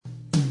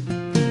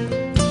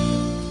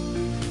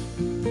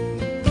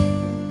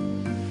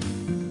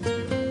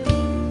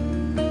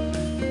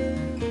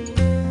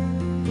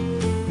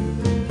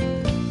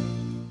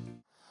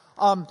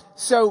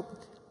So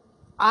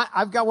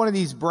I've got one of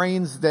these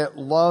brains that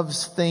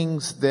loves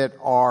things that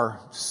are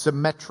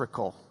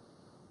symmetrical.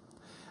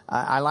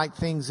 I like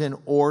things in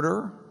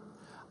order.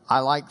 I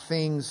like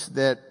things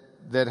that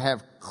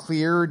have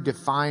clear,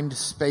 defined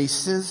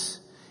spaces.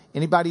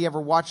 Anybody ever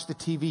watch the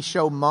TV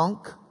show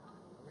Monk?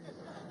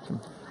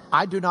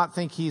 I do not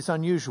think he's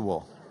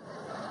unusual.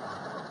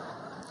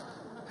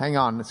 Hang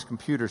on, this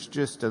computer's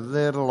just a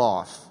little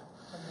off.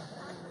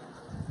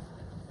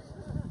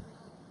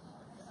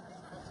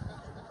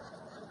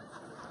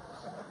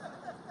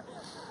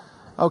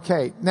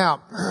 Okay,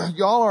 now,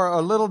 y'all are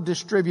a little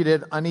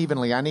distributed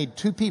unevenly. I need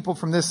 2 people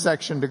from this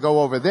section to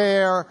go over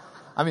there.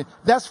 I mean,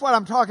 that's what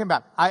I'm talking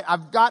about.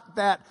 I've got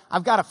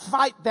to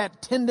fight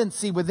that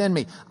tendency within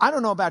me. I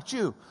don't know about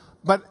you,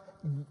 but,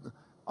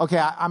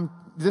 okay,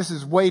 this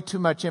is way too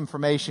much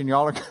information.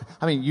 Y'all are,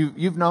 I mean,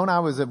 you've known I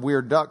was a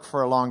weird duck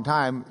for a long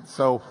time,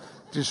 so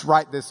just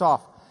write this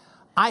off.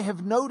 I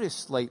have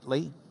noticed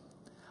lately,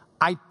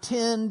 I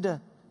tend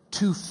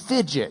to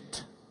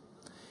fidget.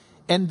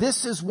 And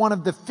this is one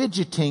of the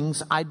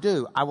fidgetings I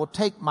do. I will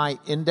take my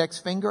index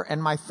finger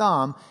and my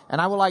thumb, and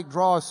I will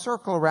draw a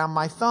circle around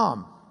my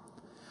thumb.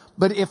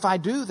 But if I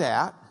do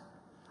that,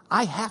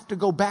 I have to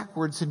go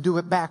backwards and do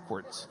it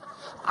backwards.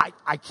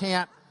 I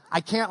can't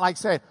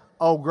say,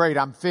 oh great,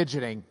 I'm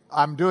fidgeting.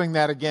 I'm doing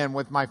that again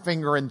with my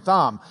finger and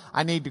thumb.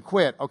 I need to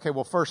quit. Okay,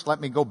 well first let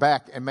me go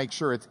back and make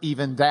sure it's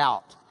evened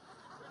out.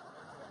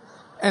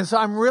 And so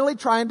I'm really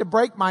trying to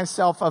break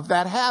myself of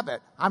that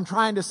habit. I'm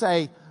trying to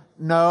say,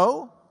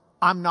 no,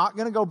 I'm not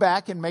going to go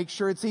back and make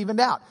sure it's evened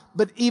out.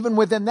 But even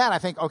within that, I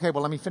think, okay,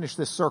 well, let me finish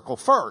this circle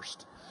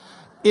first.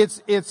 It's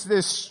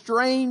this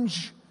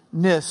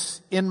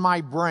strangeness in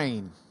my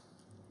brain.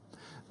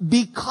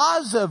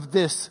 Because of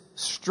this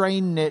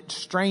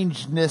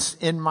strangeness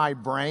in my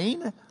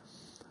brain,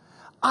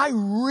 I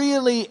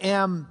really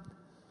am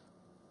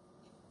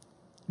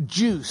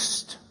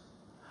juiced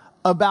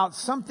about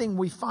something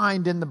we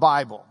find in the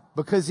Bible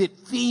because it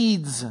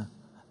feeds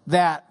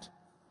that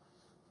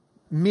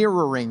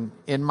mirroring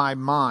in my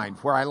mind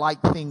where I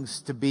like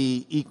things to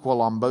be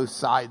equal on both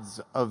sides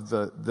of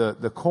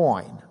the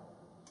coin.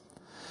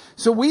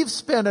 So we've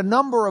spent a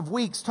number of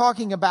weeks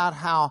talking about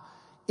how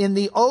in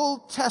the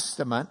Old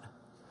Testament,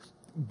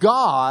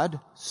 God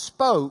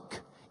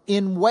spoke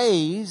in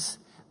ways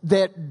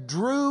that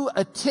drew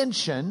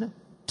attention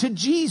to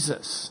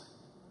Jesus.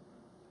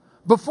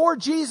 Before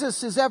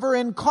Jesus is ever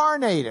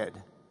incarnated,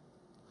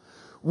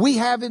 we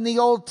have in the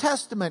Old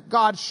Testament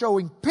God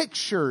showing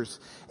pictures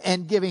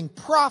and giving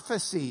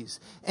prophecies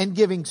and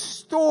giving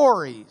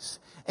stories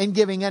and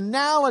giving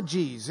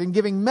analogies and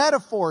giving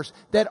metaphors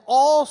that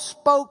all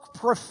spoke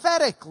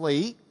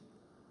prophetically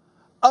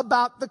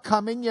about the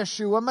coming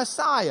Yeshua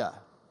Messiah.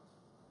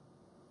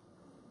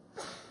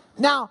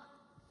 Now,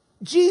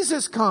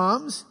 Jesus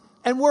comes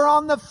and we're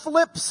on the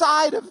flip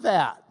side of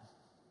that.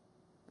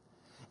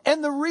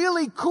 And the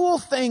really cool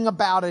thing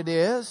about it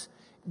is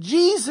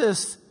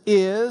Jesus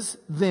is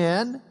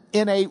then,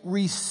 in a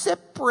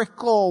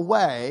reciprocal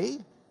way,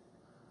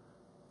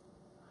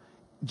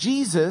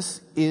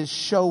 Jesus is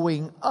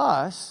showing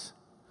us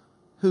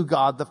who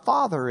God the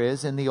Father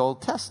is in the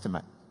Old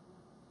Testament.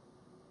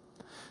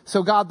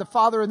 So God the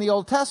Father in the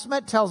Old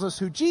Testament tells us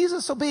who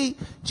Jesus will be.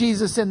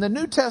 Jesus in the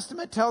New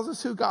Testament tells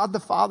us who God the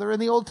Father in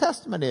the Old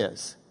Testament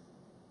is.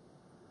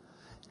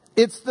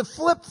 It's the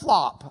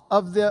flip-flop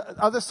of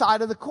the other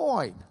side of the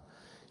coin.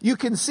 You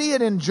can see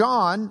it in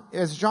John,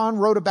 as John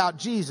wrote about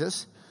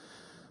Jesus,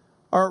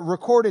 or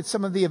recorded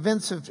some of the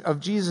events of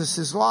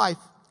Jesus' life.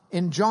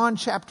 In John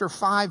chapter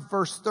 5,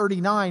 verse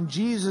 39,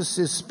 Jesus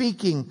is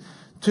speaking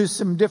to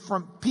some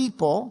different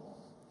people,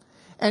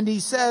 and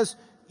he says,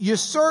 you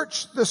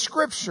search the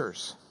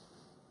scriptures.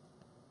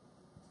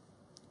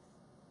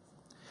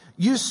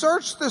 You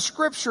search the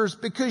scriptures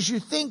because you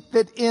think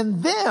that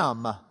in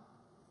them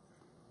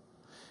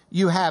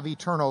you have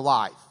eternal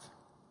life.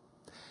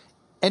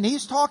 And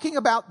he's talking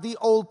about the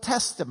Old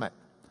Testament.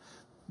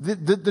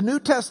 The New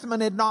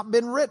Testament had not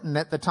been written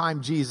at the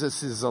time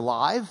Jesus is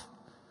alive.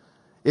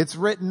 It's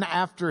written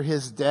after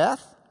his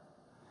death.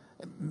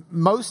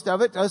 Most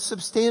of it a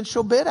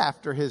substantial bit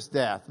after his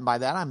death. And by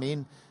that I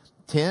mean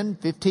 10,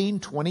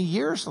 15, 20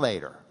 years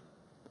later.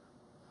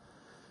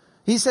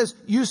 He says,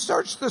 you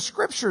search the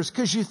scriptures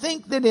because you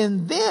think that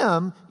in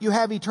them you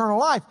have eternal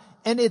life.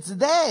 And it's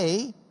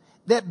they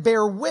that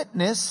bear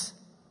witness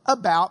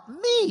about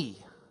me.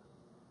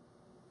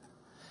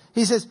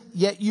 He says,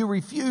 yet you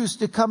refuse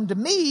to come to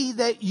me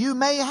that you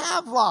may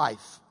have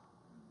life.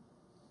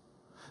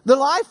 The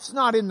life's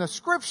not in the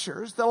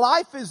scriptures. The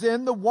life is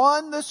in the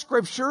one the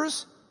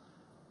scriptures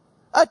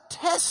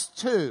attest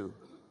to.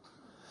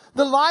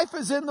 The life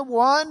is in the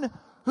one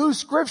who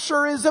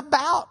scripture is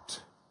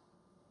about.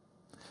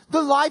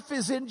 The life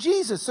is in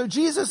Jesus. So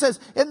Jesus says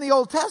in the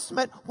Old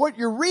Testament, what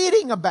you're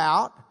reading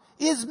about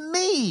is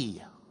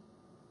me.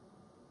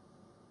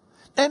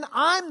 And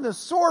I'm the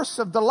source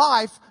of the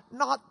life,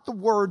 not the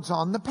words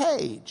on the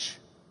page.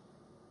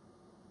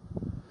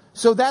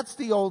 So that's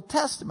the Old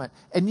Testament.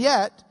 And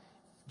yet,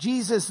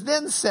 Jesus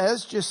then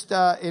says,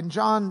 in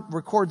John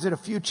records it a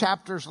few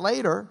chapters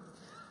later,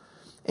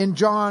 in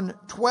John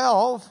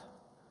 12,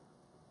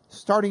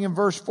 starting in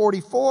verse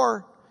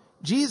 44,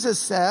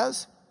 Jesus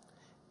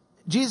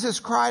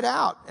cried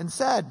out and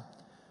said,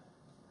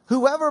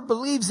 whoever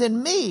believes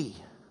in me,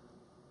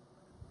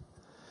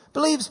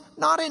 believes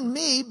not in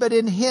me, but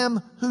in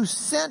him who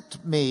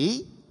sent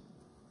me.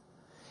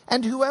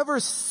 And whoever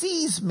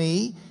sees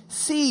me,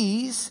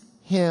 sees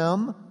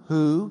him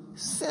who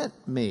sent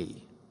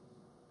me.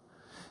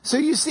 So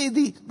you see,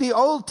 the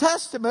Old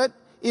Testament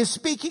is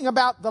speaking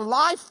about the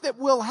life that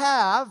we'll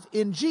have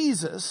in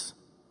Jesus.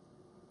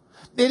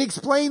 It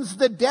explains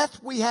the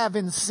death we have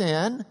in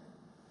sin.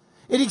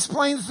 It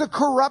explains the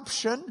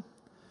corruption.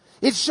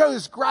 It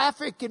shows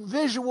graphic and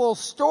visual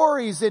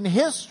stories in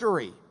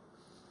history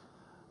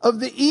of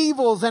the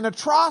evils and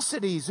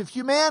atrocities of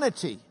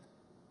humanity.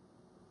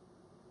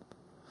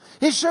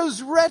 It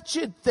shows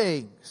wretched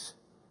things.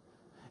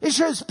 It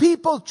shows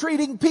people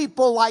treating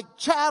people like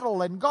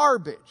chattel and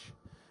garbage.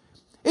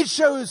 It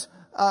shows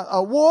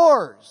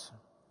wars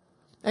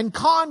and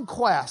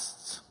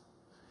conquests.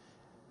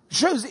 It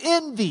shows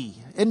envy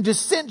and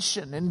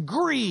dissension and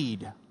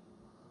greed.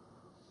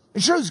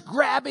 It shows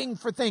grabbing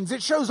for things.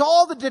 It shows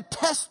all the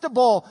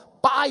detestable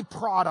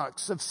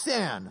byproducts of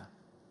sin.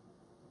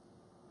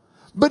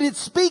 But it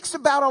speaks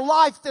about a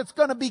life that's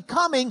going to be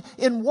coming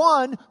in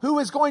one who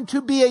is going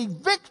to be a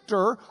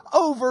victor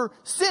over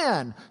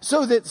sin,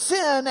 so that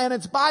sin and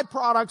its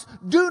byproducts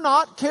do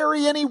not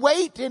carry any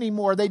weight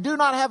anymore. They do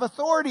not have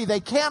authority. They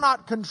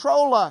cannot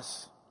control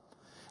us.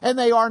 And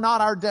they are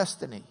not our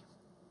destiny.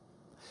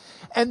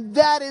 And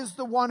that is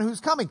the one who's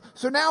coming.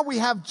 So now we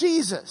have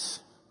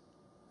Jesus.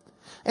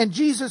 And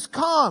Jesus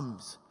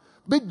comes.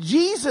 But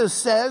Jesus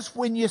says,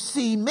 when you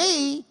see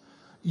me,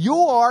 you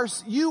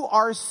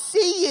are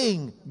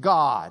seeing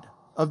God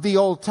of the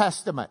Old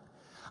Testament.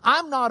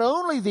 I'm not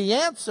only the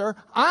answer,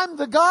 I'm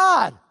the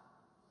God.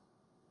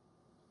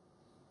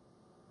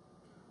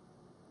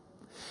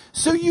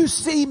 So you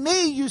see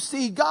me, you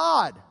see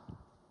God.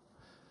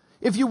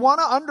 If you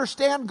want to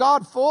understand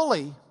God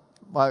fully,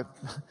 well,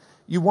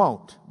 you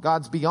won't.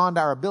 God's beyond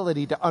our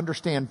ability to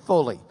understand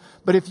fully.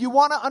 But if you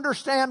want to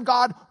understand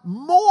God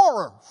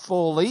more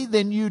fully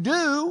than you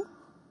do,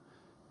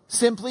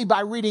 simply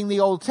by reading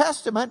the Old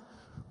Testament,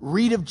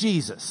 read of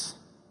Jesus.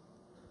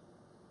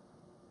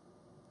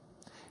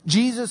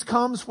 Jesus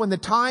comes when the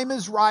time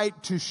is right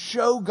to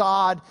show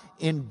God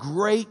in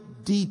great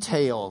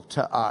detail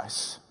to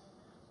us.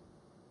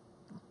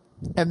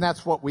 And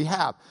that's what we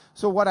have.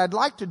 So what I'd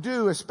like to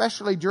do,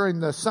 especially during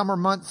the summer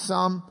months,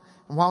 and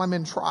while I'm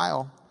in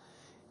trial,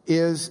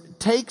 is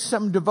take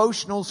some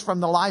devotionals from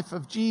the life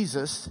of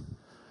Jesus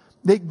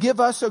that give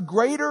us a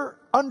greater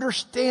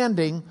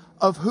understanding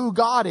of who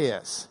God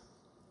is.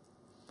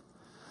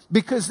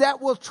 Because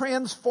that will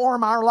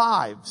transform our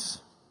lives.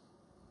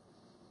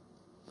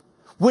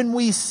 When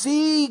we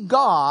see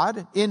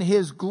God in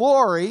His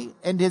glory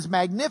and His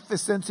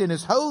magnificence, in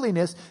His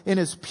holiness, in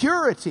His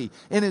purity,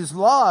 in His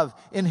love,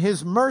 in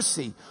His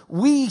mercy,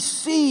 we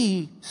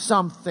see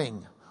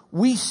something.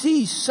 We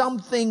see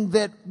something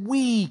that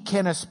we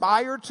can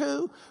aspire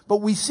to,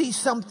 but we see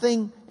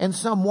something and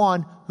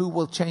someone who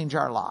will change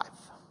our life.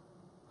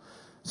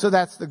 So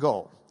that's the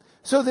goal.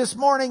 So this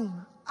morning,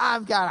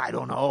 I've got,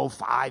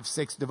 5,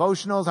 6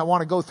 devotionals. I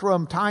want to go through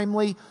them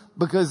timely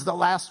because the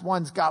last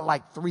one's got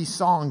like 3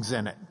 songs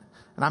in it.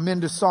 And I'm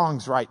into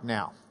songs right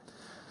now.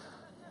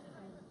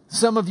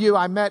 Some of you,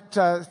 I met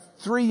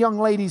 3 young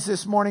ladies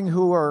this morning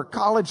who are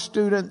college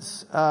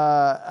students.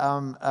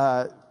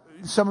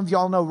 Some of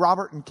y'all know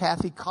Robert and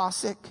Kathy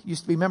Cossack,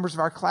 used to be members of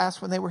our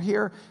class when they were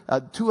here.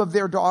 2 of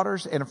their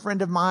daughters, and a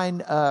friend of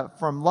mine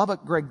from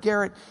Lubbock, Greg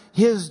Garrett,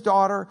 his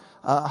daughter,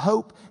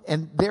 Hope,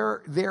 and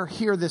they're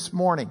here this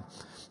morning.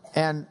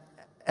 And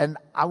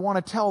I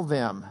want to tell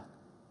them,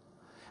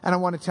 and I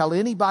want to tell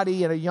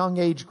anybody in a young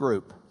age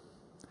group,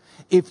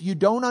 if you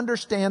don't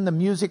understand the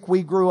music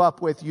we grew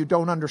up with, you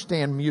don't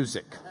understand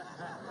music.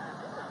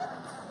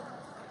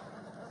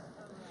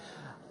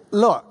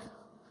 Look,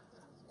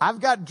 I've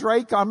got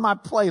Drake on my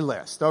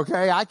playlist,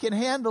 okay? I can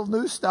handle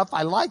new stuff.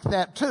 I like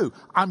that too.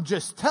 I'm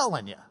just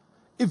telling you,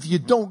 if you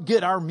don't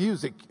get our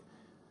music,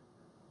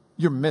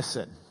 you're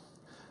missing.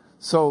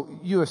 So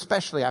you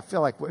especially, I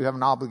feel like we have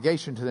an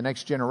obligation to the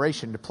next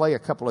generation to play a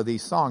couple of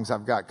these songs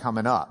I've got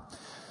coming up.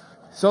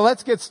 So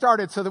let's get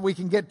started so that we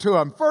can get to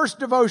them. First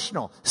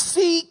devotional,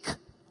 seek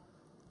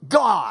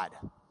God.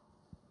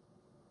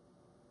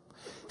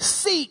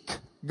 Seek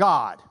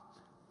God.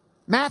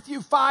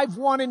 Matthew 5,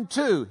 1 and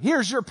 2.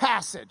 Here's your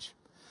passage.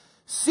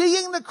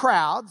 Seeing the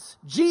crowds,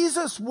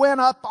 Jesus went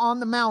up on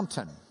the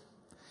mountain.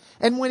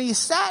 And when he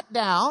sat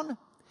down,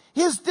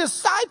 his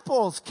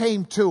disciples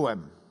came to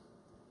him.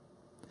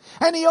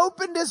 And he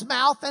opened his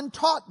mouth and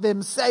taught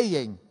them,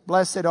 saying,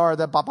 blessed are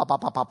the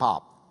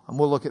pop. And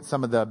we'll look at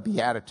some of the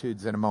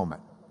Beatitudes in a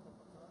moment.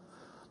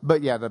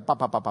 But yeah, the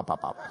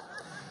pop.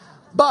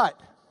 But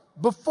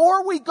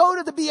before we go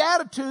to the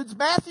Beatitudes,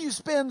 Matthew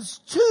spends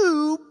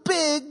 2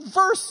 big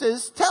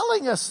verses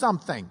telling us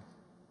something.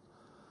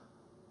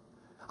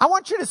 I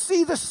want you to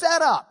see the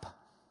setup.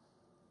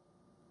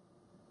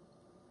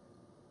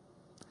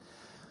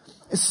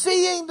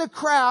 Seeing the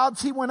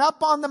crowds, he went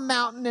up on the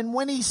mountain, and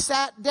when he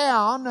sat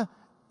down,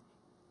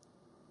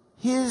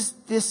 his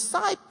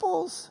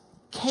disciples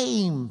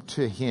came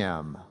to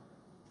him.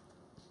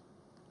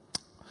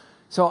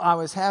 So I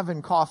was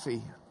having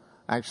coffee.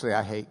 Actually,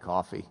 I hate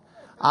coffee.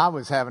 I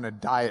was having a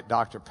Diet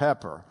Dr.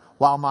 Pepper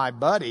while my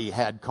buddy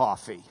had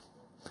coffee.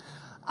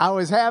 I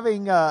was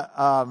having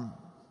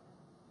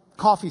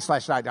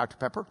coffee/Diet Dr.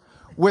 Pepper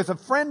with a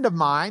friend of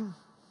mine,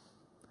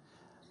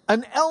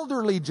 an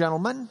elderly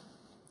gentleman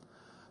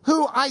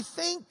who I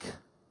think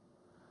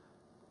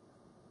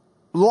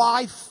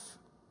life,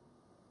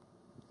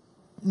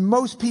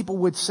 most people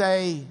would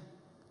say,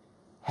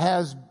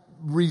 has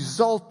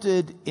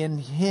resulted in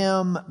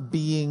him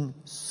being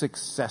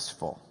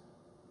successful.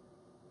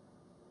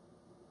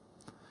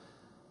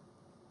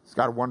 He's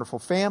got a wonderful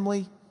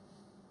family,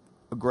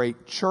 a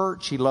great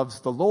church. He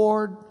loves the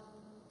Lord.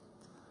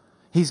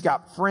 He's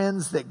got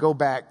friends that go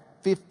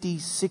back 50,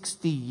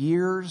 60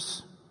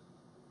 years,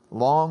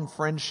 long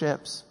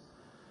friendships.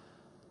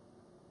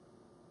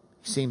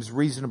 He seems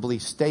reasonably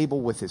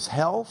stable with his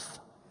health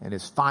and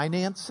his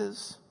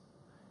finances,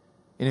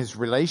 in his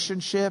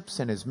relationships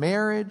and his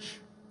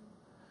marriage.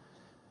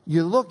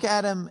 You look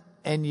at him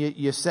and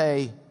you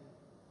say,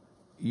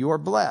 you're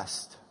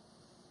blessed.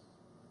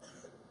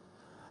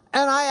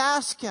 And I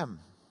asked him,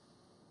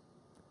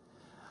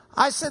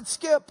 I said,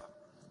 Skip,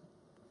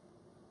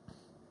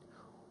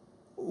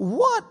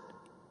 what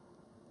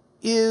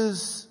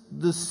is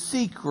the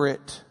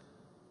secret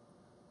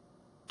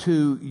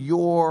to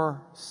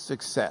your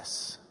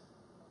success?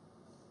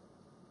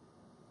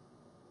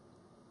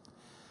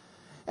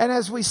 And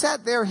as we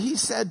sat there, he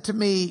said to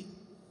me,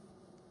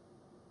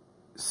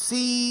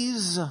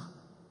 seize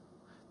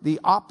the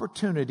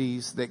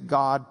opportunities that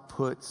God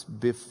puts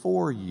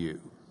before you.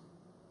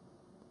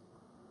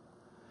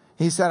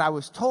 He said, I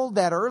was told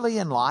that early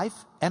in life,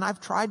 and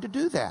I've tried to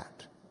do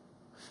that.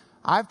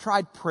 I've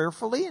tried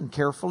prayerfully and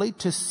carefully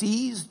to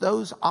seize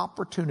those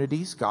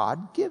opportunities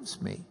God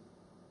gives me.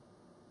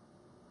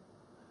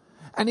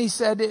 And he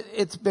said,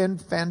 it's been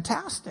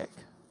fantastic.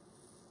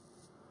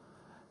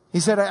 He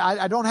said,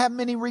 I don't have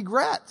many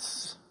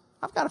regrets.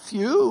 I've got a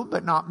few,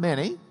 but not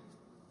many.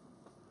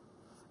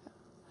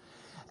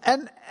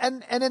 And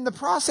in the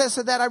process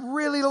of that, I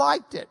really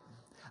liked it.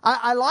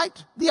 I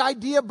liked the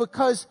idea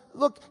because,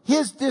 look,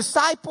 his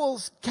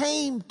disciples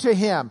came to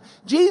him.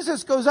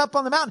 Jesus goes up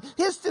on the mountain.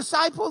 His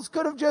disciples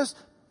could have just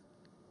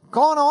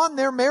gone on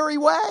their merry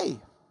way.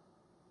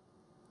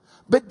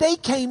 But they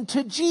came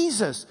to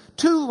Jesus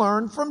to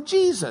learn from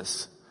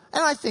Jesus.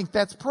 And I think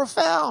that's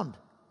profound.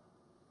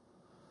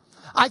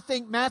 I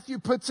think Matthew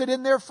puts it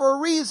in there for a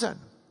reason.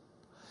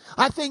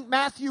 I think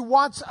Matthew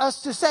wants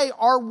us to say,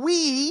 are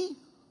we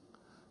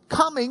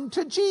coming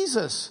to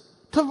Jesus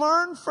to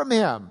learn from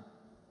him?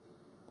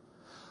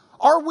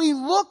 Are we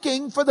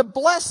looking for the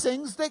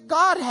blessings that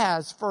God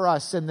has for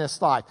us in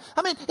this life?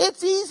 I mean,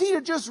 it's easy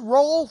to just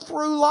roll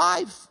through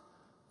life.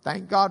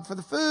 Thank God for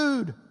the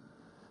food.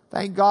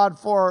 Thank God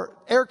for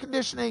air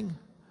conditioning.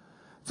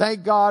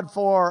 Thank God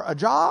for a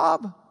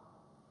job.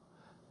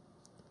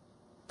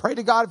 Pray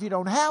to God if you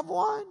don't have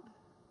one.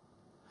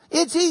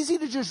 It's easy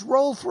to just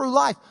roll through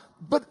life.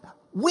 But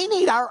we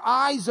need our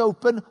eyes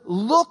open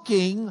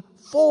looking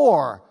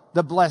for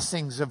the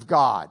blessings of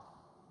God.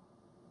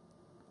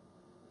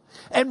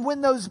 And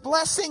when those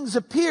blessings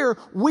appear,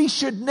 we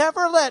should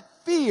never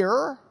let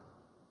fear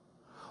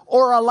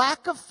or a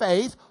lack of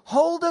faith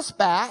hold us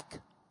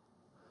back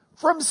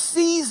from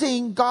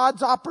seizing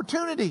God's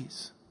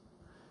opportunities.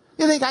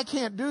 You think, I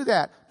can't do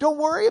that. Don't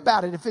worry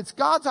about it. If it's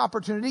God's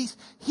opportunities,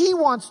 He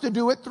wants to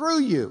do it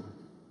through you.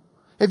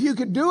 If you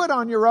could do it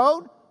on your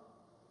own,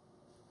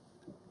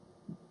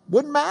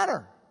 wouldn't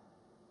matter.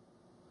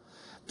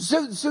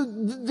 So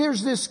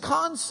there's this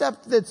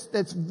concept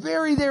that's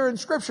very there in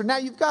Scripture. Now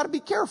you've got to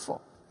be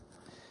careful,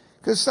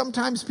 because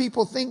sometimes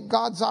people think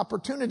God's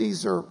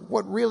opportunities are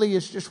what really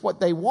is just what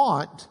they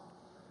want,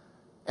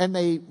 and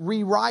they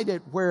rewrite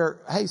it where,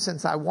 hey,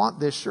 since I want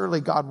this,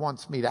 surely God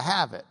wants me to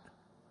have it.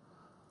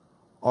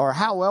 Or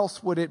how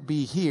else would it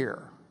be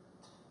here?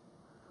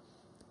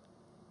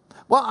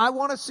 Well, I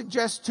want to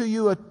suggest to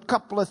you a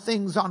couple of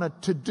things on a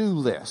to-do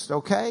list,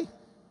 okay?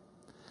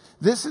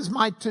 This is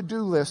my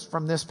to-do list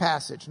from this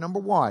passage. Number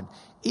one,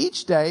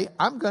 each day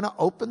I'm going to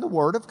open the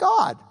Word of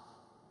God.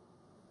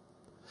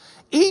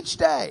 Each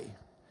day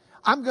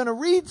I'm going to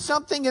read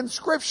something in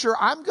Scripture.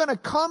 I'm going to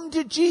come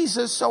to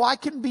Jesus so I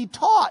can be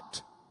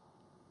taught.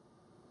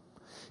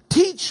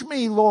 Teach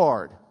me,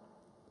 Lord.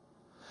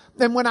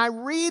 Then when I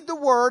read the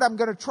Word, I'm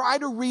going to try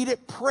to read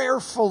it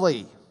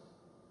prayerfully.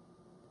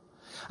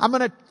 I'm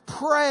going to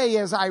pray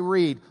as I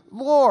read.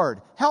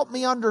 Lord, help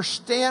me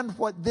understand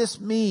what this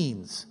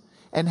means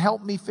and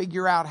help me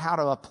figure out how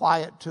to apply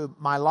it to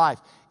my life.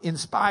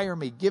 Inspire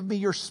me. Give me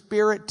your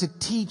Spirit to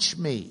teach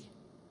me,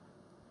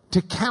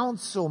 to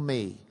counsel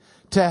me,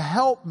 to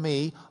help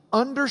me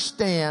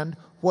understand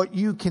what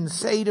you can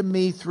say to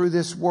me through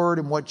this word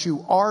and what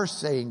you are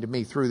saying to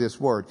me through this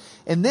word.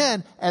 And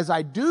then as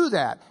I do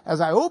that,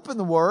 as I open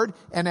the word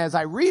and as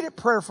I read it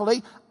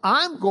prayerfully,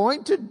 I'm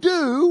going to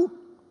do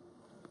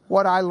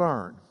what I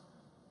learn.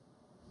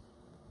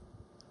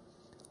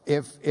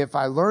 If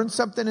I learn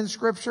something in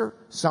Scripture,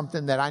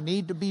 something that I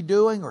need to be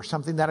doing or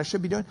something that I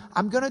should be doing,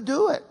 I'm going to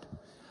do it.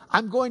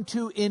 I'm going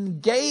to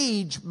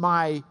engage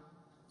my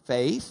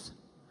faith.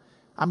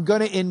 I'm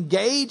going to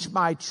engage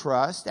my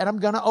trust, and I'm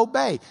going to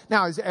obey.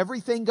 Now, is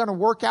everything going to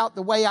work out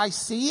the way I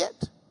see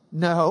it?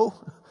 No.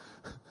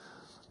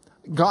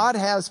 God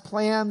has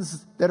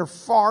plans that are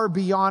far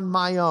beyond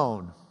my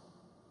own.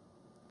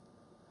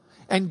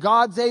 And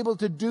God's able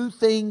to do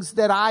things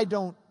that I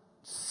don't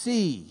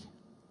see.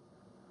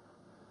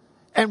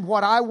 And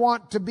what I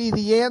want to be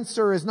the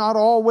answer is not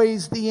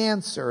always the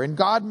answer. And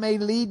God may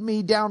lead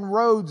me down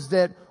roads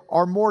that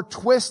are more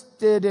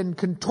twisted and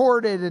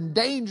contorted and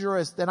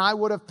dangerous than I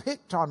would have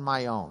picked on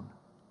my own.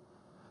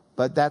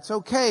 But that's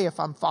okay if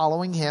I'm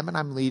following Him and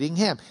I'm leading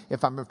Him.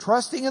 If I'm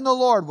trusting in the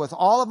Lord with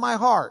all of my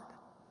heart,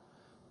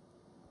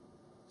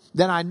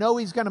 then I know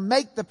He's going to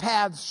make the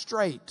paths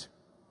straight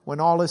when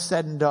all is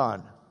said and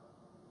done.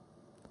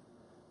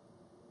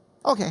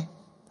 Okay,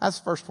 that's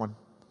the first one.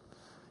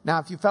 Now,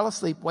 if you fell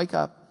asleep, wake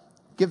up.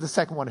 Give the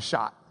second one a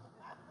shot.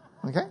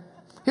 Okay?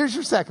 Here's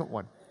your second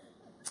one.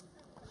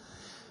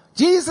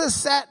 Jesus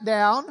sat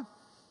down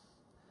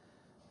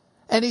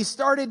and He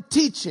started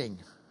teaching.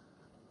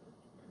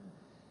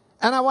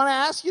 And I want to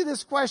ask you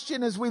this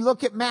question as we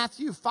look at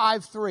Matthew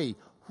 5:3.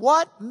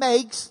 What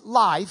makes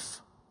life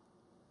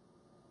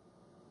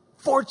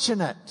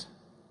fortunate,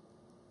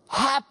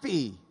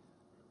 happy?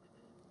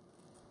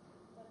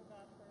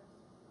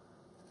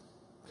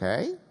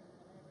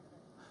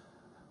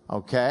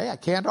 Okay, I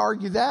can't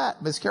argue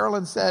that. Miss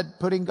Carolyn said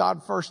putting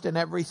God first in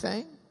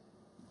everything.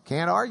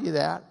 Can't argue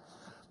that.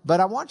 But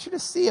I want you to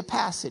see a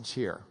passage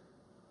here,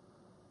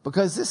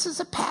 because this is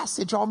a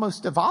passage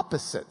almost of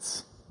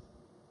opposites.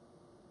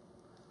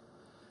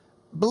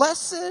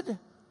 Blessed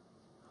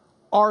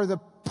are the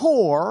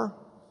poor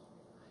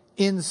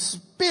in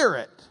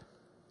spirit.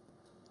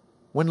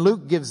 When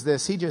Luke gives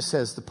this, he just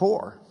says the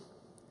poor.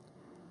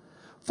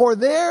 For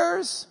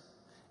theirs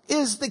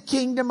is the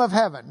kingdom of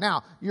heaven.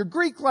 Now, your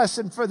Greek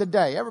lesson for the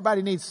day.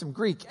 Everybody needs some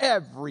Greek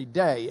every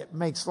day. It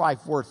makes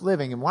life worth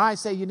living. And when I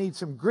say you need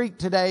some Greek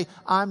today,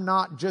 I'm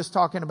not just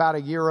talking about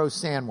a gyro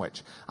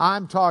sandwich.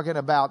 I'm talking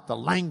about the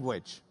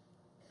language.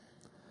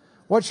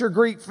 What's your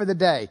Greek for the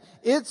day?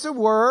 It's a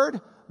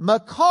word,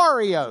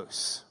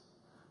 makarios.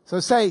 So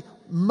say,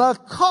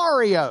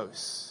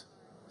 makarios.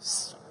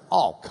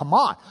 Oh, come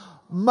on.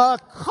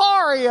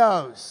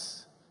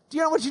 Makarios. Do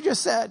you know what you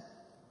just said?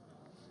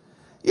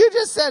 You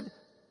just said,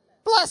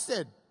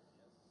 blessed.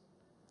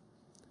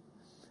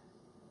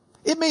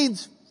 It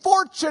means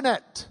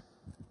fortunate.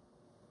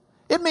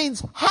 It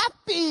means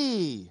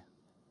happy.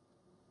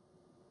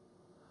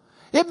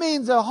 It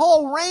means a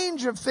whole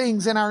range of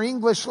things in our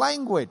English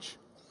language.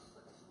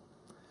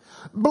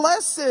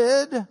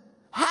 Blessed,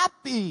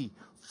 happy,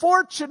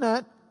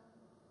 fortunate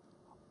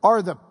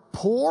are the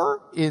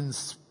poor in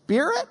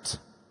spirit.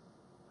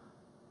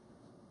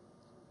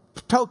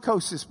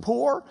 Ptokos is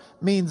poor,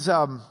 means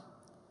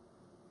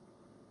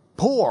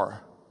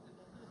poor.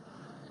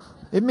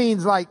 It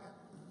means like,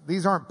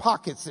 these aren't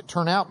pockets that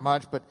turn out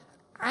much, but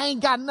I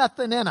ain't got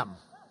nothing in them.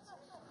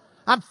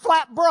 I'm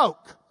flat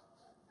broke.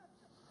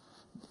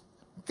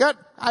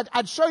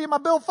 I'd show you my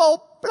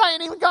billfold, but I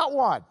ain't even got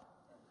one.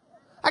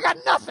 I got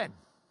nothing.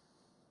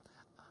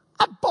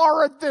 I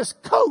borrowed this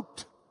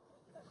coat.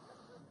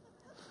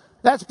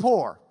 That's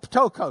poor.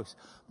 Ptokos.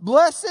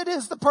 Blessed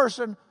is the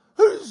person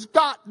who's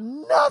got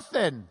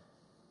nothing.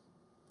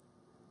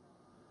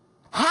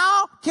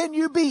 How can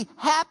you be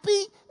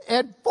happy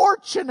and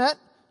fortunate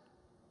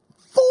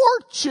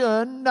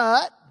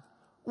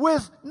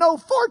with no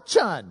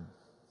fortune?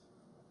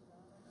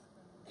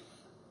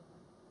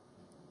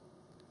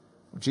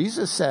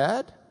 Jesus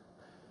said,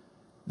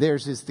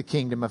 theirs is the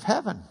kingdom of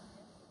heaven.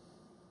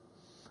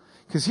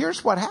 Because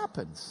here's what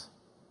happens.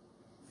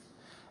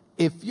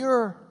 If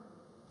you're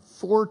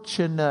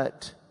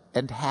fortunate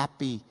and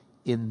happy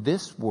in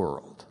this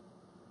world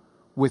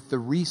with the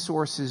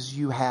resources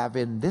you have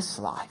in this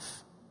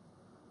life,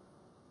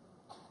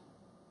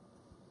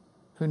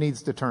 who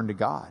needs to turn to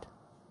God?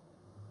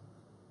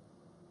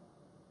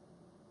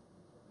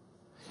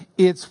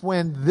 It's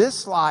when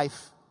this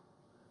life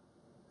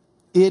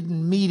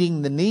isn't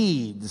meeting the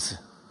needs.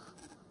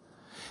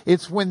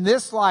 It's when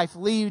this life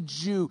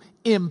leaves you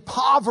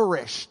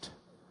impoverished.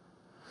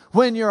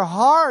 When your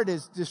heart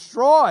is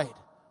destroyed.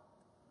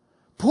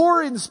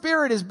 Poor in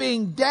spirit is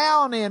being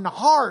down in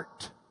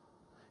heart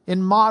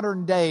in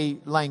modern day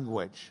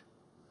language.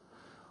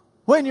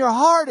 When your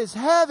heart is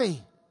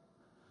heavy.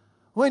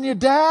 When you're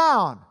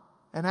down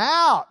and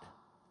out.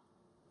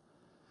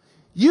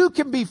 You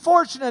can be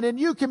fortunate and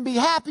you can be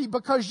happy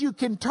because you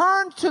can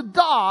turn to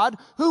God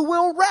who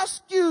will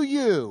rescue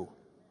you.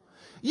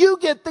 You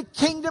get the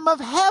kingdom of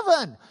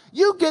heaven.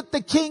 You get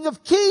the King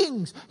of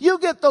Kings. You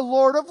get the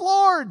Lord of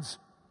Lords.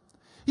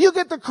 You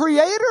get the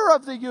creator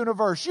of the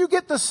universe. You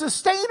get the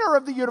sustainer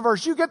of the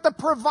universe. You get the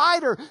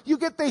provider. You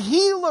get the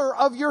healer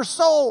of your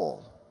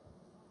soul.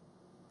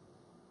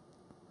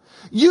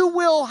 You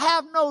will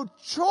have no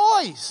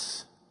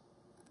choice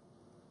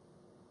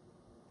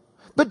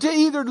but to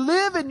either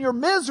live in your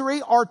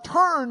misery or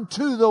turn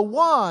to the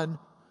one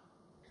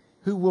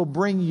who will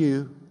bring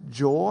you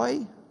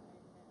joy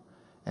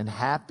and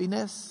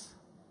happiness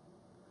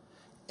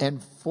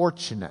and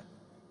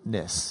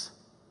fortunateness.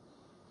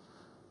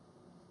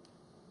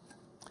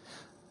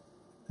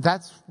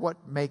 That's what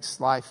makes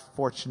life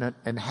fortunate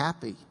and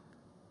happy,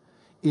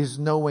 is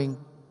knowing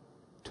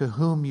to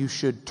whom you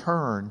should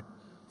turn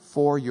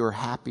for your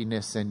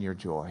happiness and your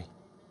joy.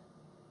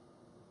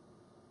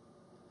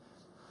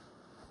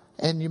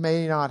 And you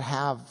may not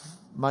have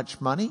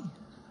much money,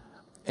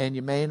 and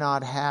you may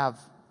not have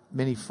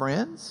many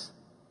friends.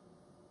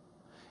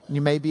 And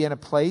you may be in a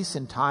place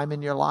and time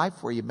in your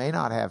life where you may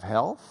not have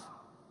health,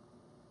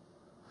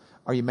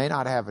 or you may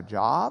not have a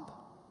job.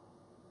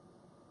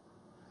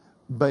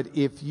 But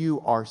if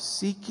you are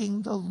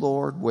seeking the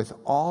Lord with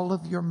all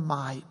of your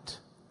might,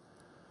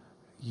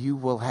 you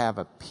will have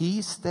a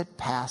peace that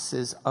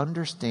passes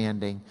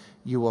understanding.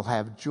 You will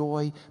have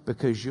joy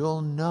because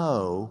you'll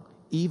know,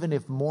 even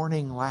if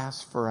mourning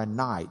lasts for a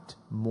night,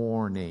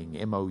 mourning,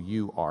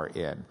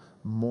 M-O-U-R-N,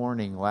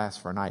 mourning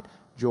lasts for a night,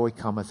 joy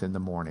cometh in the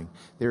morning.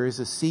 There is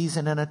a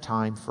season and a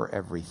time for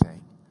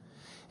everything.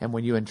 And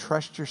when you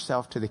entrust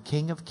yourself to the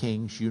King of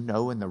Kings, you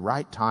know in the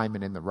right time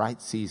and in the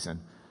right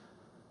season,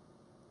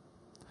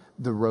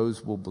 the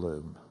rose will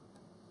bloom.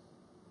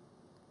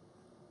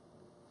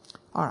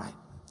 All right.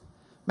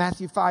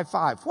 Matthew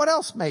 5:5. What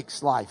else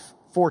makes life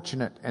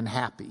fortunate and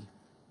happy?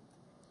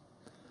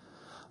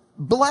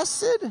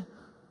 Blessed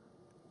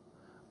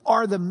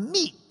are the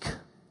meek,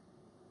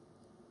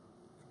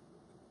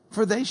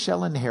 for they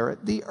shall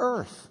inherit the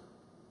earth.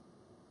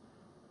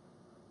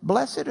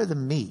 Blessed are the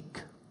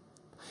meek,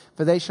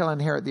 for they shall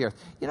inherit the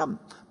earth. You know,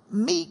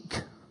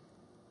 meek,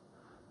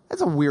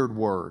 that's a weird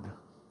word.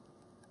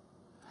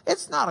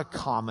 It's not a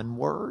common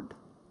word.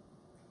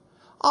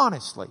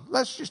 Honestly,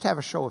 let's just have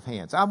a show of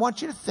hands. I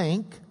want you to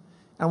think,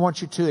 and I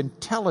want you to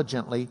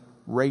intelligently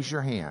raise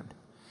your hand.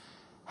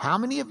 How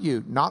many of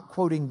you, not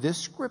quoting this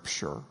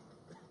scripture,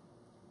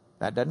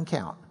 that doesn't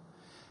count.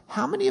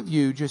 How many of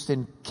you, just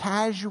in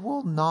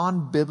casual,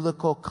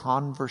 non-biblical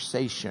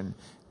conversation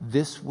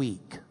this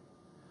week,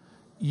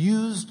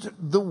 used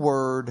the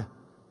word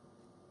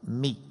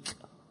meek?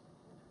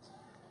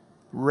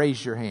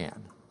 Raise your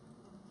hand.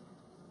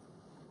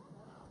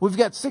 We've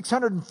got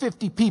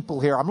 650 people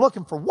here. I'm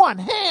looking for one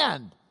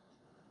hand.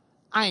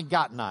 I ain't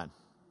got none.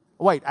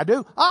 Wait, I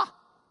do?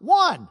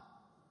 One.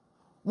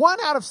 One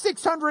out of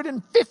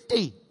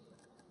 650.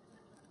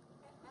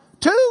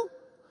 Two?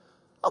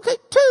 Okay,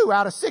 2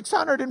 out of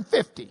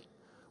 650.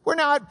 We're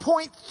now at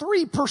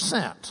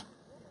 0.3%.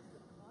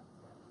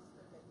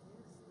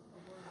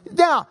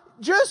 Now,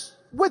 just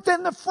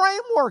within the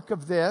framework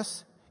of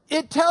this,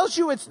 it tells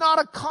you it's not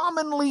a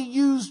commonly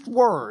used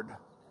word.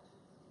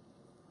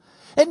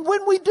 And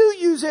when we do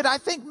use it, I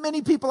think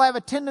many people have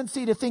a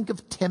tendency to think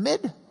of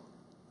timid,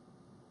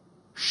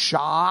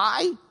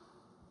 shy,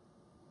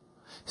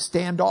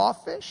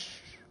 standoffish,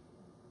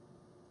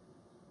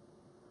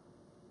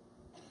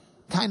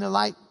 kind of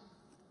like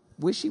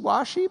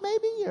wishy-washy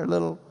maybe, or a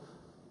little,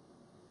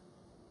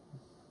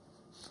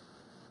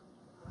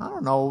 I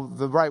don't know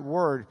the right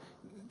word,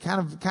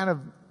 kind of,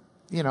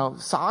 you know,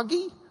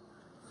 soggy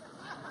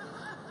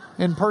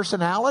in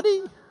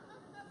personality.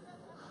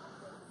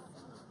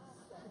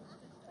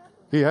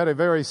 He had a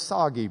very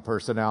soggy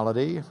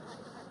personality.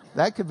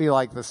 That could be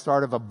like the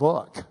start of a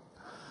book.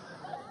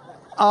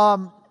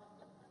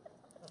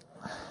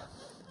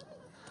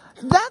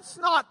 That's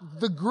not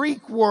the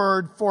Greek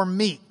word for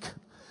meek.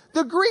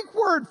 The Greek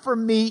word for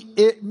meek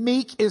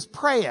is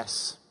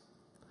praeus.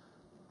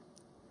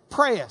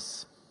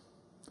 Praeus.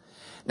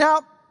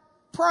 Now,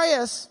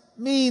 praeus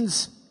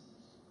means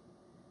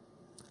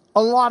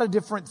a lot of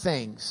different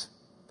things.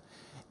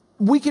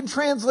 We can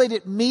translate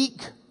it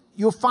meek.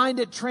 You'll find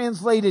it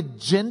translated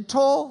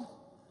gentle.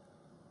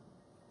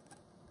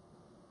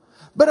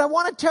 But I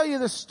want to tell you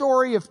the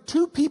story of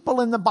two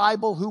people in the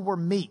Bible who were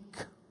meek.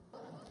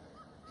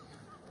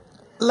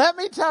 Let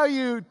me tell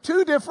you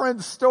two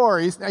different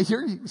stories. Now,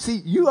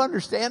 you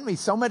understand me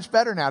so much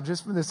better now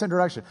just from this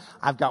introduction.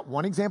 I've got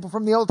one example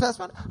from the Old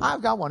Testament.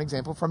 I've got one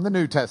example from the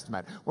New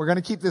Testament. We're going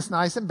to keep this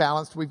nice and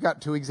balanced. We've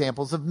got two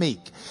examples of meek.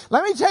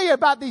 Let me tell you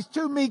about these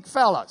two meek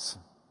fellas.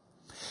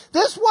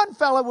 This one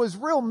fella was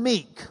real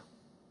meek.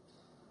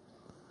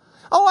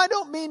 Oh, I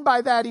don't mean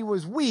by that he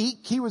was weak.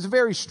 He was a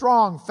very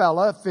strong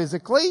fella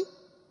physically.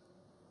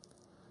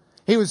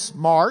 He was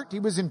smart. He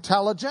was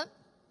intelligent,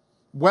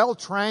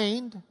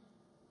 well-trained.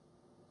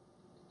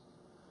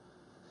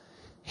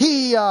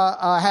 He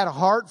had a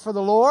heart for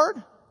the Lord.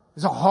 He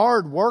was a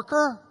hard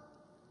worker.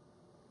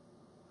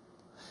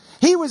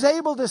 He was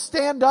able to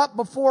stand up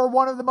before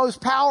one of the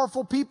most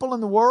powerful people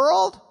in the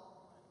world.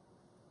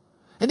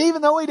 And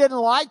even though he didn't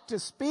like to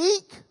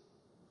speak,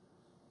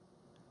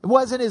 it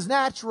wasn't his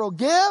natural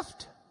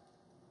gift,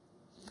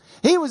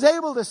 He was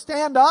able to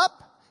stand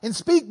up and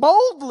speak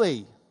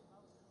boldly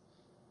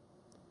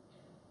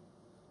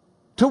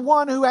to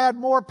one who had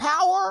more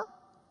power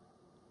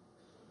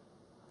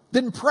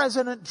than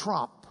President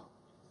Trump.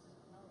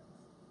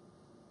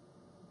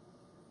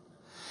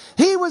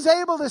 He was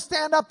able to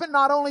stand up and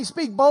not only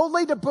speak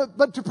boldly,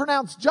 but to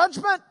pronounce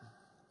judgment,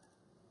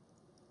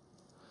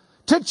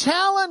 to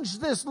challenge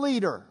this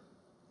leader,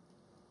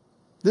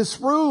 this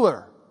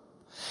ruler.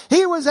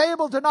 He was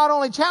able to not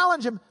only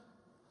challenge him,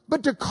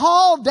 but to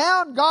call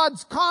down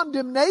God's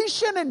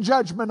condemnation and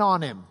judgment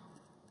on him.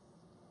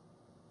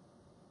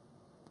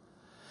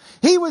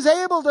 He was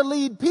able to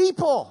lead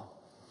people.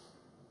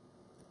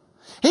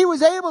 He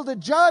was able to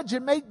judge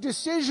and make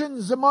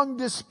decisions among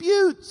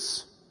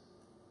disputes.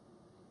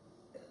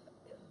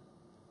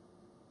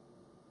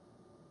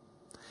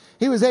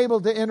 He was able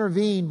to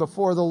intervene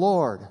before the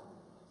Lord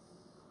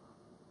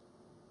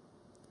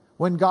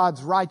when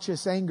God's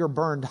righteous anger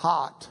burned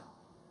hot.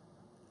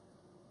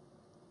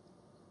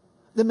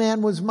 The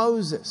man was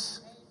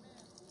Moses.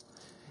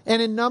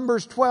 And in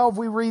Numbers 12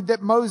 we read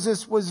that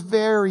Moses was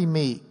very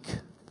meek,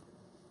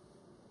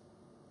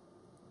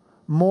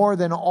 more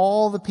than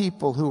all the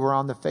people who were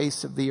on the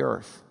face of the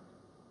earth.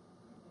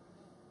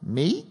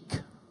 Meek?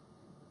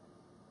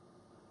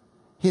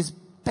 His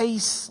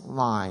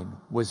baseline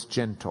was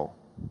gentle.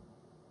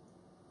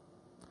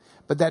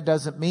 But that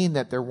doesn't mean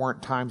that there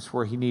weren't times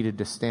where he needed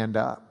to stand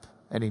up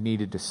and he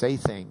needed to say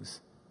things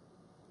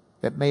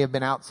that may have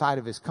been outside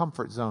of his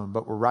comfort zone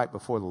but were right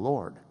before the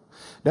Lord.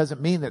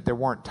 Doesn't mean that there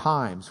weren't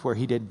times where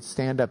he didn't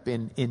stand up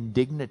in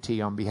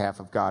indignity on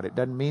behalf of God. It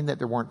doesn't mean that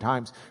there weren't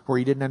times where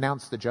he didn't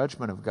announce the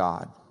judgment of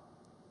God.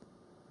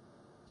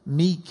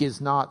 Meek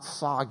is not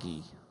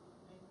soggy.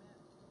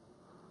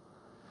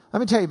 Let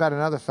me tell you about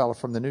another fellow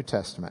from the New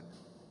Testament.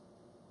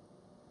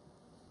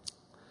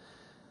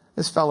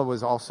 This fellow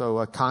was also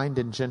a kind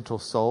and gentle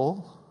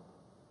soul,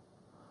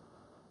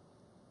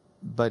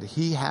 but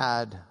he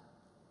had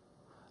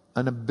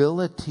an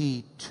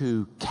ability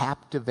to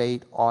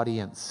captivate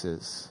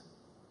audiences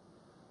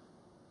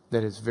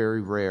that is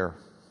very rare.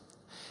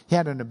 He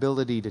had an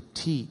ability to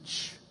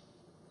teach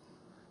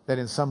that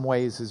in some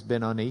ways has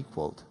been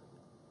unequaled.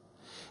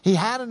 He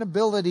had an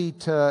ability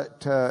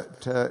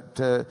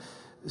to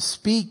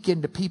speak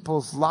into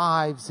people's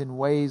lives in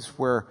ways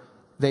where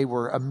they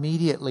were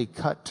immediately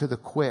cut to the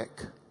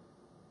quick.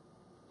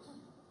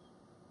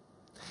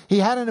 He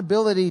had an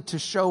ability to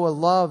show a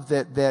love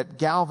that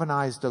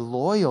galvanized a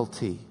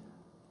loyalty.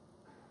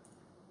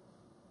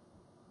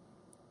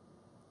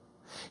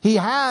 He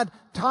had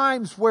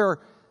times where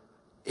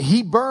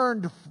he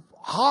burned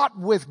hot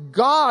with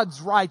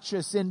God's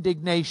righteous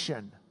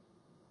indignation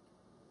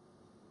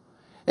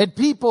at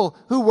people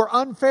who were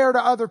unfair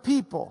to other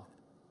people,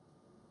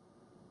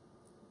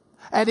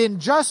 at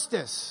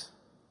injustice,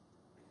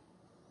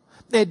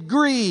 at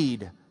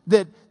greed,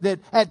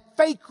 at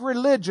fake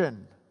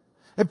religion,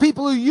 at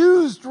people who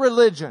used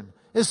religion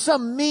as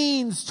some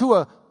means to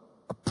a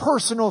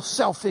personal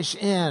selfish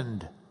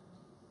end.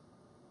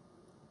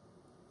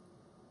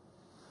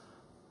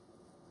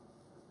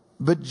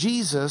 But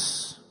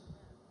Jesus,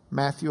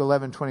 Matthew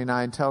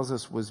 11:29 tells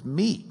us, was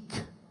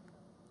meek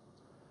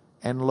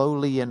and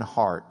lowly in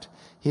heart.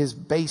 His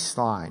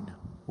baseline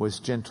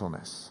was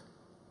gentleness.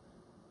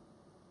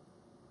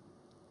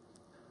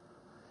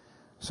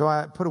 So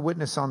I put a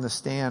witness on the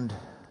stand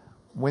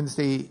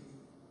Wednesday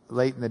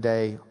late in the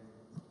day,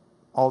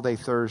 all day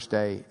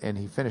Thursday, and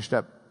he finished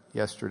up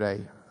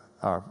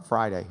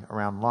Friday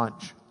around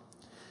lunch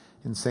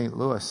in St.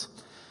 Louis.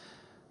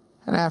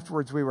 And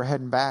afterwards we were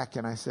heading back,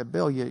 and I said,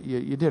 Bill,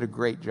 you did a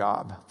great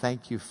job.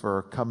 Thank you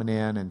for coming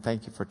in, and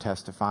thank you for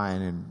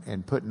testifying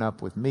and putting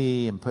up with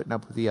me and putting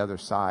up with the other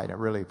side. I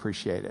really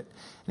appreciate it.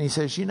 And he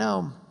says,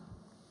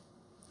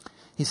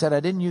 he said,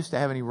 I didn't used to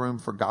have any room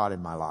for God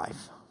in my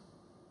life.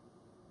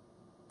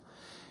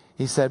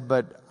 He said,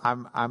 but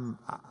I'm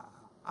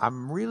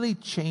really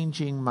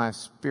changing my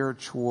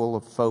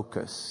spiritual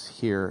focus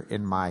here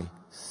in my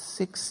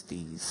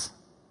 60s.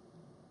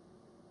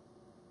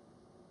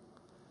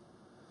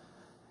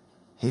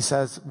 He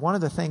says, one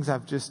of the things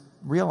I've just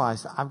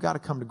realized I've got to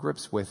come to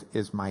grips with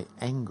is my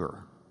anger.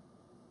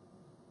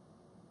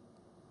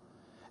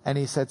 And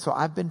he said, so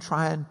I've been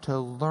trying to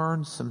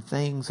learn some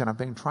things, and I've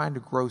been trying to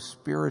grow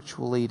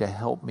spiritually to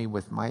help me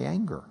with my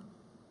anger.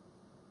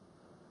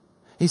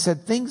 He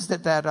said, things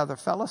that other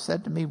fellow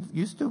said to me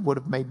would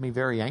have made me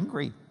very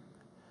angry.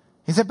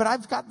 He said, but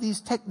I've got these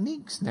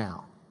techniques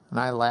now. And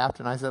I laughed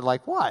and I said,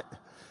 like what?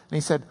 And he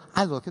said,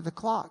 I look at the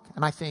clock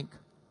and I think,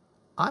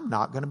 I'm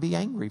not going to be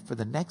angry for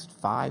the next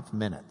 5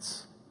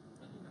 minutes.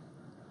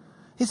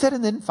 He said,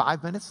 and then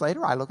 5 minutes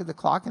later, I look at the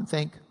clock and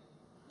think,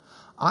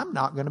 I'm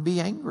not going to be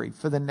angry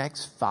for the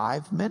next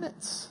 5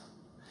 minutes.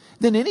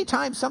 Then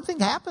anytime something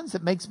happens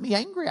that makes me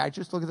angry, I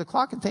just look at the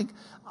clock and think,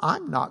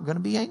 I'm not going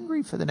to be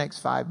angry for the next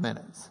 5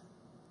 minutes.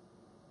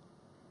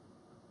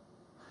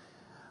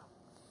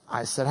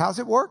 I said, how's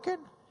it working?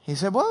 He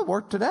said, well, it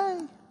worked today.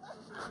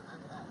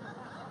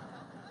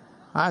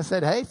 I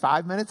said, hey,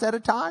 5 minutes at a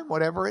time,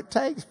 whatever it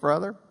takes,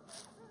 brother.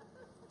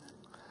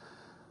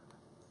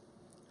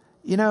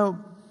 You know,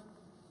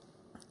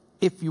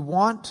 if you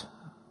want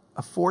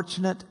a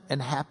fortunate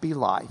and happy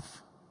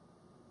life,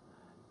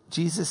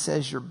 Jesus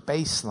says your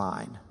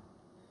baseline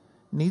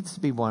needs to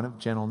be one of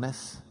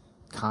gentleness,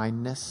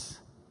 kindness,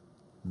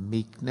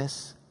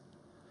 meekness.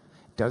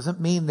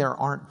 Doesn't mean there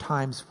aren't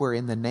times where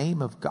in the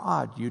name of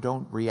God you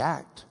don't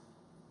react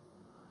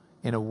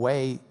in a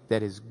way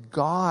that is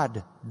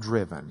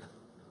God-driven.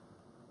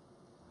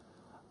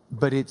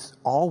 But it's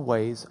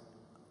always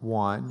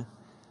one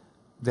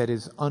that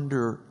is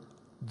under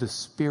the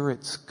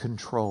Spirit's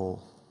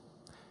control.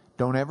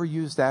 Don't ever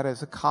use that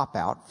as a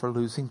cop-out for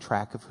losing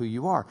track of who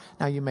you are.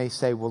 Now you may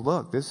say, well,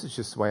 look, this is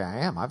just the way I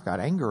am. I've got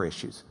anger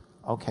issues.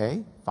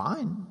 Okay,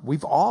 fine.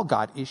 We've all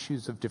got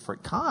issues of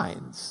different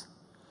kinds.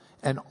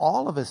 And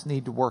all of us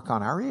need to work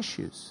on our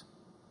issues.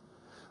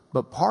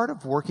 But part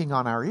of working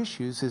on our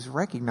issues is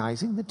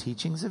recognizing the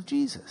teachings of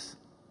Jesus.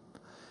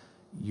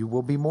 You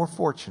will be more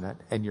fortunate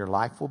and your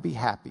life will be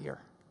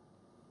happier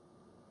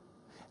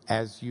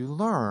as you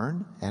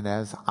learn, and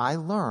as I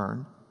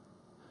learn,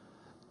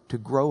 to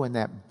grow in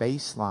that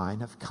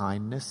baseline of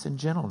kindness and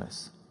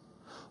gentleness.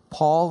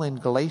 Paul in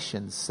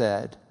Galatians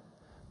said,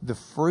 the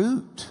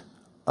fruit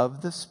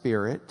of the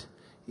Spirit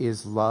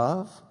is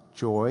love,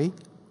 joy,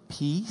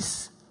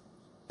 peace,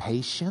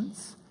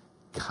 patience,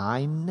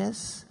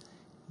 kindness,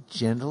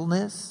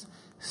 gentleness,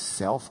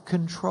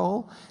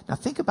 self-control. Now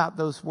think about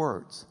those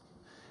words.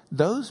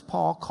 Those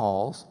Paul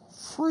calls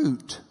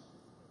fruit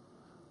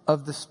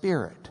of the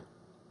Spirit.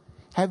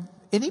 Have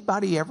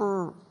anybody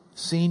ever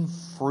seen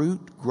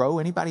fruit grow?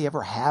 Anybody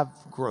ever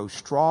grow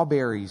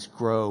strawberries,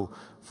 grow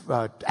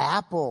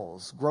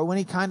apples, grow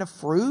any kind of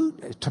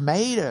fruit?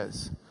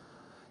 Tomatoes.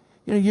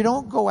 You know, you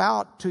don't go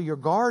out to your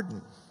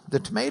garden. The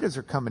tomatoes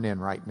are coming in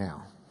right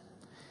now.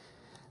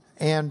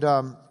 And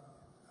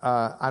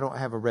I don't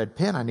have a red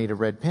pen. I need a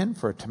red pen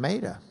for a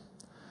tomato.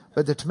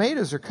 But the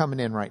tomatoes are coming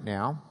in right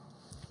now.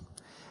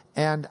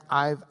 And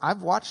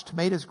I've watched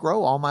tomatoes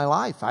grow all my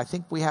life. I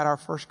think we had our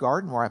first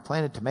garden where I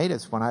planted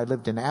tomatoes when I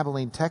lived in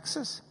Abilene,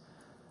 Texas.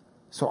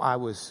 So I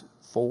was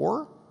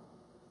 4.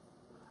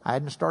 I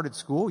hadn't started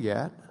school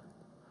yet.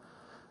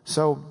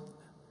 So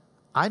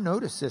I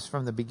noticed this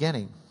from the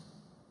beginning.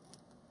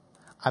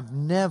 I've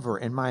never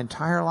in my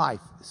entire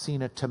life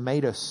seen a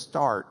tomato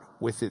start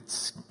with its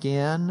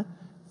skin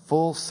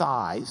full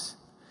size,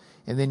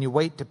 and then you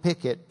wait to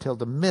pick it till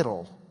the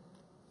middle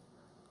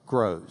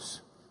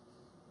grows.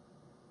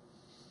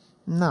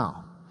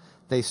 No.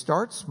 They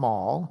start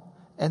small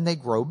and they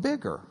grow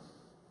bigger.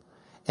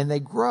 And they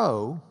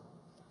grow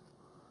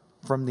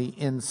from the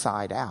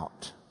inside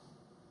out.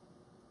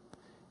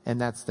 And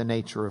that's the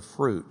nature of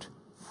fruit.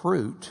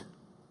 Fruit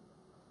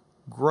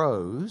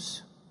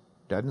grows,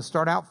 doesn't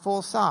start out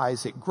full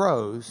size, it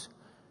grows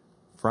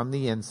from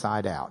the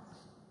inside out.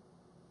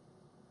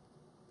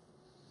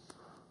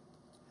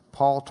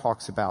 Paul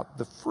talks about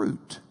the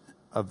fruit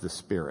of the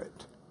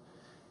Spirit.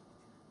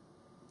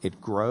 It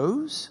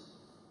grows,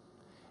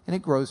 and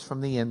it grows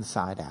from the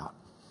inside out.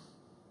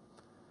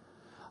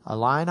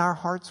 Align our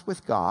hearts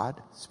with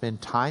God,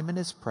 spend time in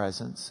His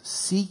presence,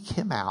 seek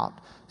Him out,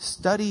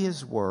 study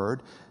His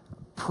Word,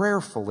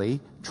 prayerfully,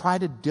 try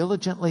to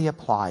diligently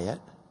apply it.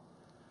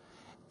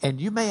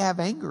 And you may have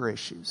anger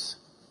issues,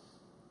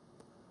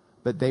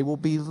 but they will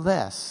be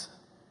less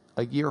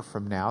a year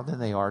from now than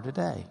they are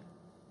today.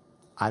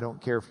 I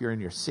don't care if you're in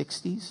your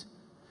 60s,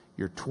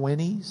 your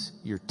 20s,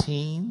 your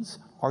teens,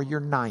 or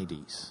your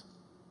 90s.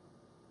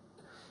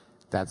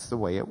 That's the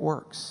way it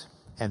works.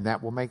 And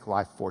that will make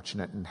life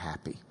fortunate and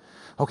happy.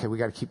 Okay, we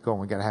got to keep going.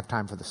 We got to have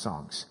time for the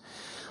songs.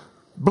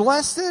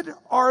 Blessed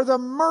are the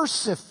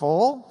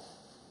merciful.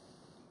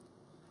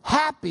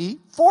 Happy,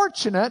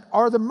 fortunate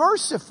are the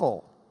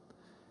merciful,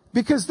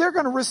 because they're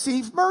going to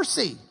receive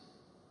mercy.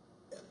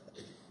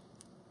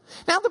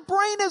 Now, the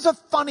brain is a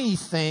funny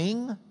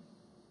thing.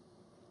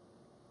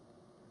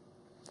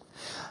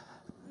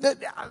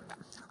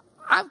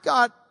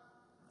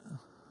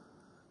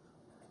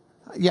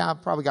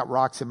 I've probably got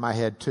rocks in my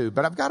head too,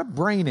 but I've got a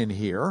brain in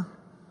here,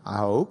 I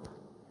hope.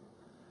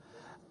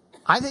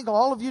 I think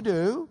all of you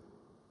do.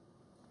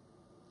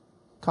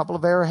 A couple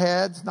of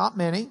airheads, not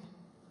many.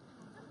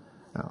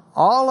 No,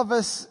 all of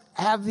us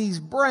have these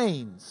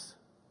brains,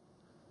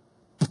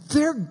 but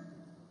they're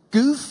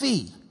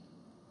goofy.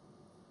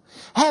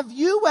 Have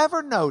you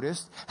ever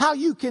noticed how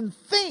you can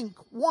think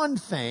one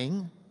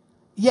thing,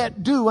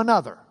 yet do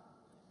another?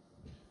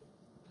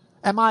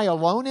 Am I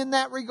alone in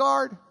that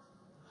regard?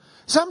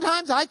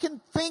 Sometimes I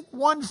can think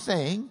one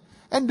thing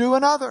and do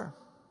another.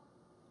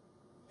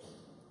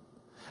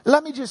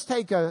 Let me just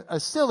take a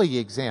silly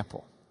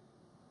example.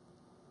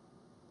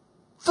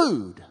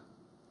 Food.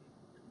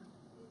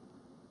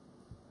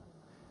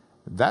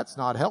 That's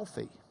not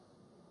healthy.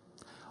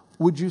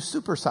 Would you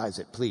supersize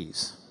it,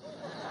 please?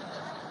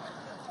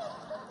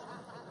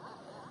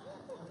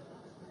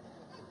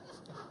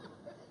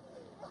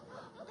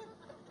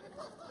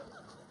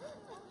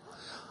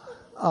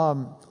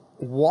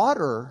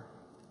 Water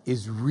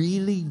is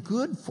really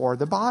good for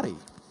the body.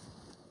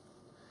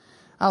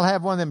 I'll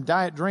have one of them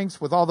diet drinks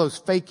with all those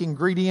fake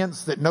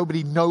ingredients that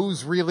nobody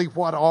knows really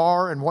what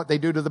are and what they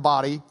do to the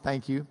body.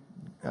 Thank you.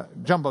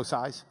 Jumbo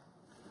size.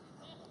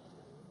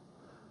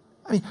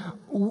 I mean,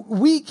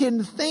 we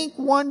can think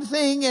one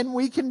thing and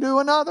we can do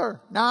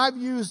another. Now, I've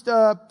used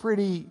a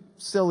pretty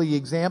silly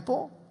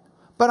example,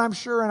 but I'm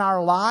sure in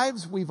our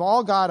lives we've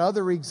all got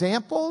other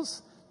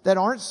examples that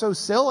aren't so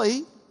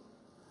silly,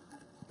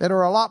 that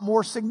are a lot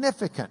more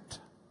significant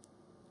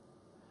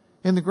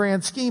in the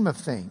grand scheme of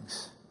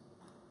things.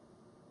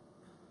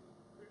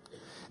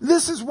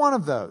 This is one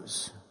of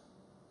those.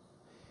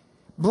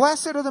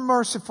 Blessed are the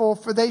merciful,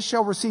 for they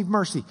shall receive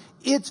mercy.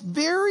 It's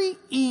very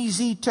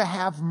easy to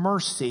have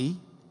mercy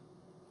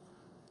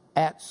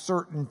at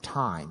certain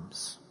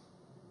times.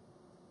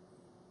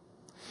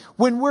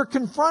 When we're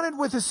confronted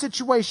with a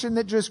situation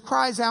that just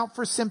cries out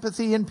for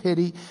sympathy and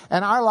pity,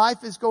 and our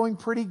life is going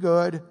pretty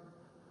good,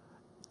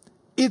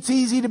 it's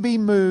easy to be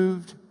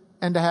moved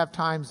and to have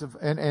times of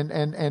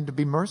and to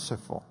be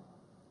merciful.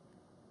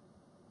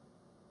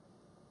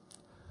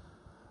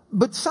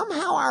 But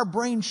somehow our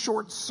brain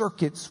short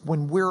circuits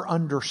when we're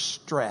under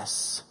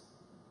stress.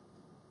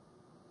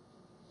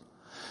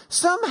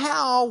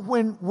 Somehow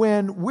when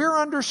we're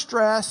under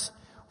stress,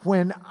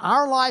 when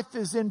our life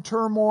is in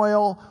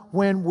turmoil,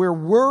 when we're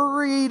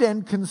worried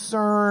and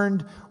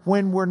concerned,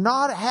 when we're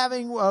not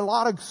having a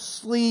lot of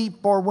sleep,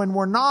 or when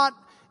we're not,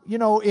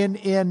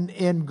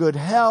 in good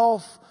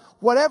health,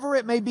 whatever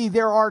it may be,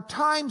 there are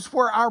times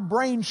where our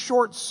brain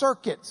short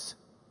circuits.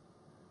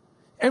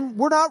 And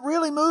we're not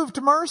really moved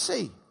to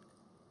mercy.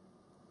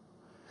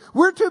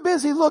 We're too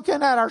busy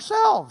looking at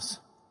ourselves.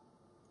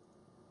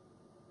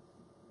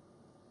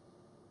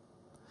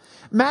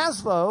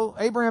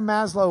 Abraham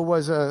Maslow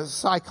was a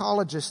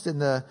psychologist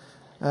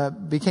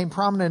became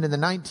prominent in the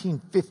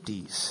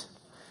 1950s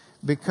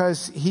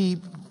because he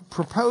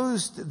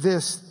proposed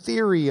this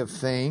theory of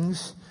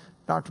things.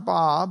 Dr.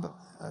 Bob,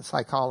 a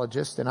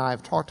psychologist, and I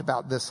have talked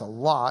about this a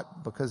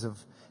lot because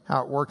of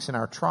how it works in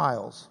our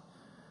trials.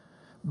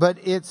 But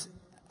it's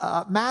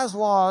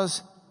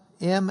Maslow's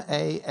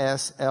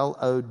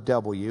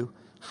MASLOW,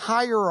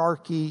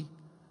 hierarchy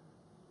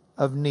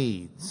of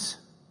needs.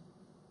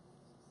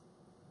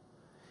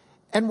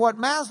 And what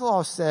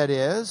Maslow said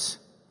is,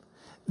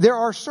 there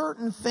are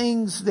certain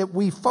things that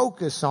we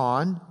focus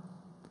on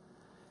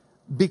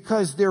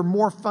because they're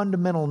more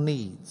fundamental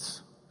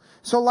needs.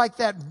 So like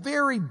that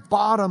very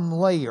bottom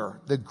layer,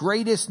 the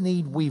greatest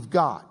need we've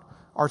got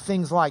are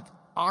things like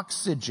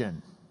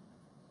oxygen.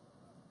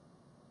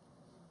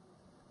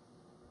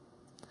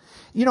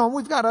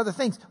 We've got other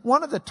things.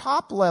 One of the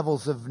top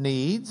levels of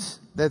needs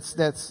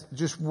that's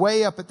just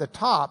way up at the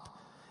top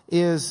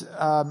is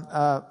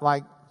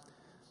like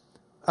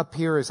up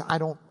here is I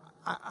don't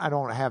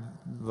have.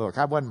 Look,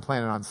 I wasn't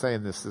planning on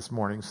saying this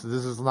morning, so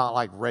this is not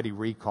like ready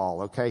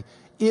recall. Okay,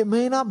 it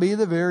may not be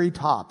the very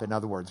top, in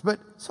other words, but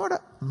sort of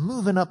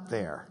moving up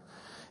there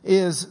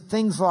is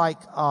things like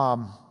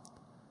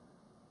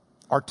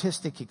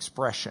artistic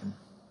expression,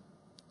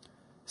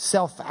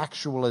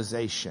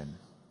 self-actualization.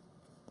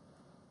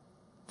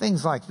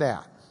 Things like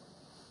that.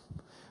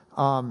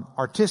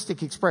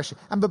 Artistic expression.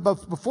 But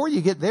before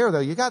you get there, though,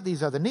 you got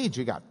these other needs.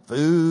 You got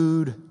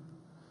food.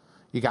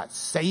 You got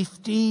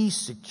safety,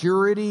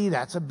 security.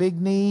 That's a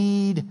big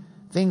need.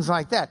 Things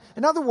like that.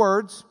 In other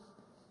words,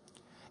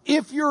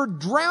 if you're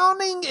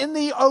drowning in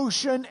the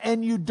ocean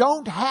and you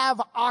don't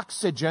have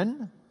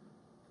oxygen,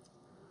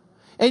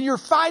 and you're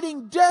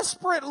fighting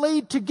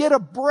desperately to get a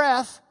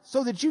breath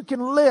so that you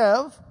can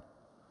live,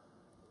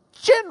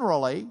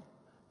 generally,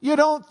 you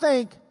don't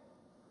think,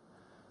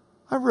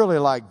 I really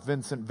like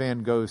Vincent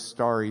van Gogh's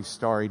Starry,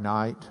 Starry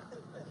Night.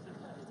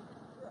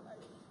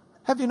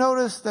 Have you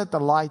noticed that the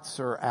lights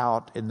are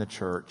out in the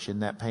church in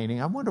that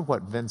painting? I wonder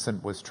what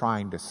Vincent was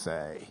trying to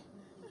say.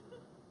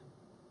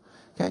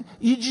 Okay?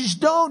 You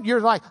just don't.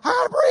 You're like,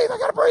 I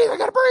gotta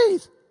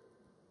breathe.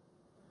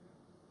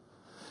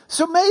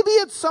 So maybe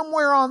it's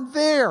somewhere on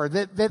there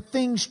that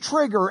things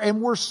trigger,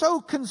 and we're so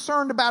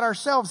concerned about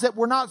ourselves that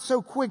we're not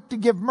so quick to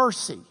give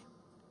mercy.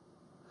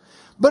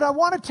 But I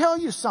want to tell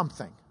you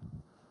something.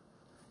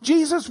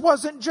 Jesus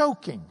wasn't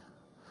joking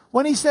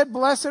when he said,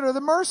 blessed are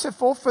the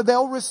merciful, for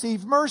they'll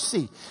receive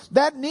mercy.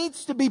 That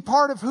needs to be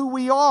part of who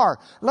we are.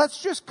 Let's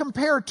just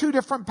compare two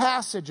different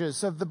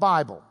passages of the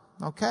Bible,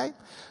 okay?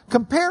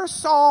 Compare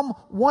Psalm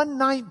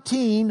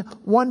 119,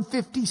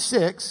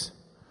 156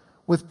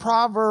 with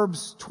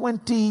Proverbs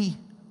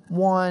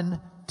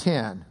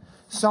 21:10.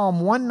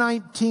 Psalm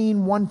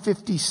 119,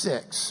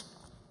 156.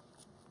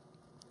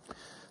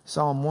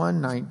 Psalm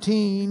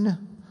 119,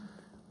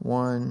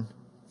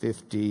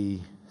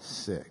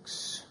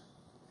 156.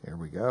 Here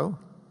we go.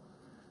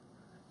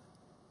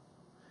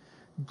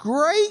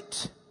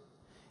 Great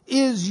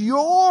is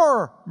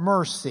your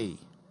mercy,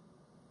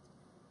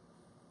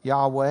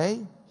 Yahweh.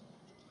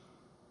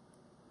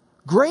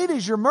 Great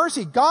is your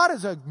mercy. God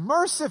is a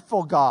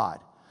merciful God.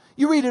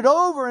 You read it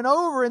over and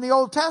over in the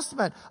Old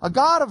Testament. A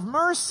God of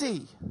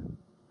mercy.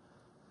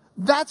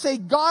 That's a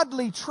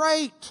godly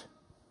trait.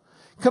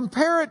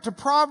 Compare it to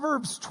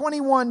Proverbs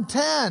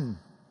 21:10.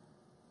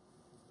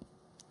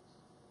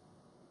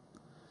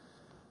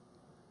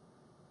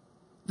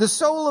 The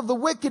soul of the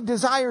wicked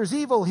desires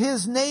evil.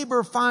 His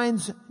neighbor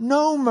finds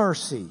no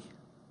mercy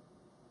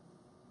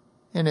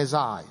in his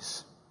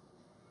eyes.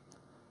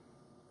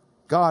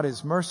 God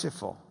is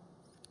merciful.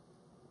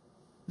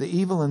 The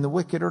evil and the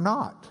wicked are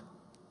not.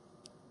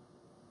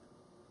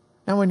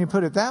 Now, when you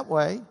put it that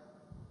way,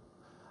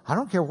 I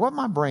don't care what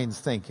my brain's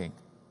thinking.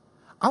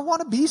 I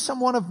want to be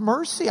someone of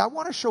mercy. I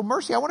want to show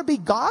mercy. I want to be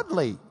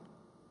godly.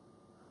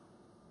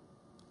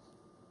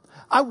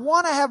 I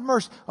want to have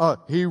mercy.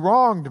 He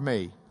wronged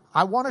me.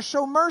 I want to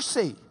show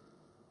mercy.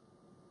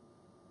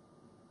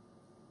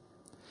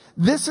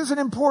 This is an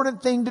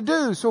important thing to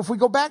do. So if we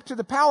go back to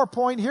the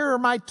PowerPoint, here are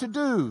my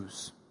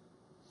to-dos.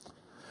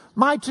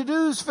 My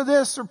to-dos for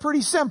this are pretty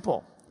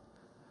simple.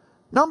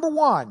 Number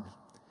one,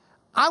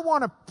 I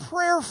want to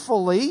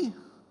prayerfully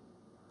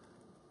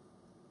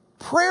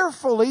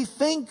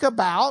think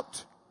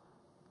about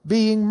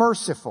being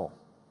merciful.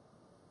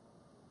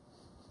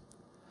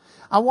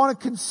 I want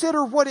to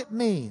consider what it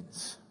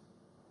means.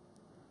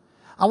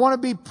 I want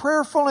to be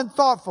prayerful and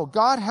thoughtful.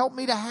 God, help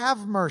me to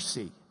have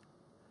mercy.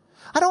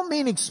 I don't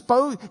mean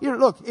expose.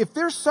 Look, if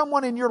there's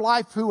someone in your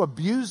life who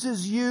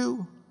abuses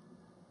you,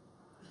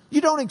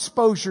 you don't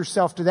expose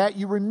yourself to that.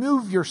 You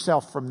remove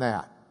yourself from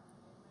that.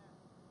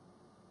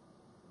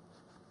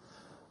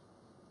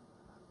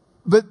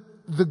 But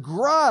the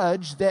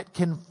grudge that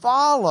can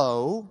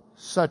follow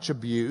such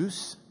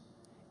abuse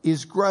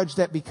is grudge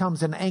that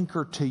becomes an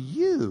anchor to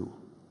you.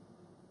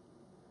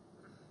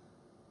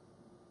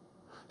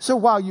 So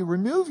while you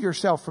remove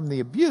yourself from the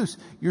abuse,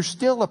 you're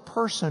still a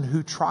person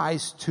who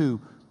tries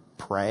to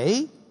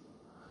pray,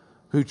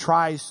 who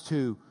tries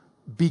to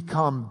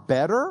become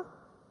better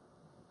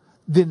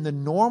than the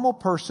normal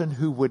person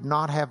who would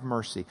not have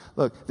mercy.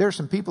 Look, there are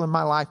some people in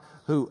my life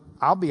who,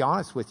 I'll be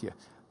honest with you,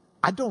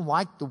 I don't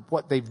like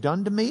what they've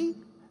done to me,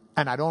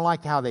 and I don't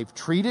like how they've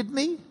treated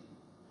me.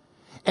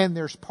 And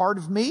there's part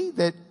of me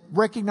that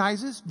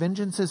recognizes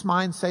vengeance is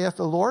mine, saith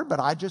the Lord, but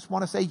I just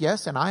want to say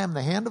yes, and I am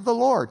the hand of the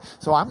Lord.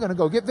 So I'm going to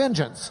go get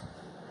vengeance.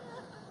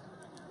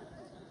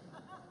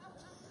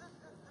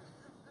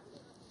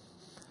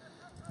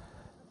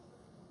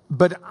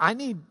 But I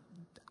need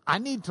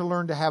to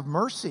learn to have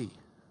mercy.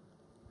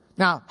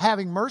 Now,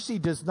 having mercy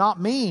does not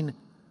mean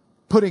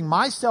putting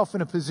myself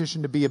in a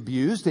position to be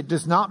abused. It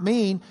does not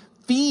mean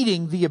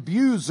feeding the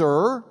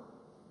abuser.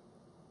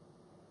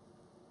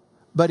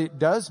 But it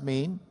does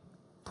mean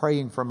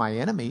praying for my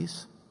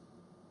enemies.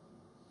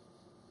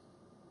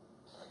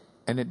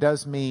 And it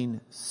does mean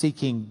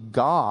seeking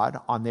God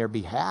on their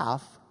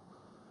behalf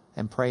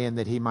and praying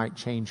that He might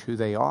change who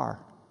they are.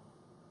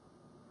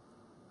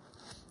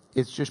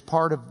 It's just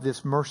part of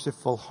this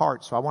merciful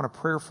heart. So I want to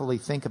prayerfully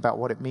think about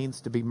what it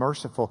means to be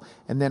merciful.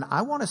 And then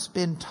I want to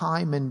spend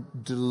time in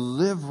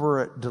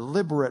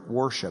deliberate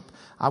worship.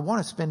 I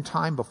want to spend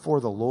time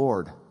before the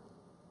Lord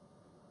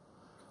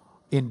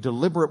in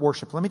deliberate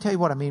worship. Let me tell you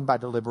what I mean by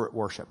deliberate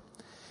worship.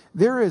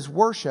 There is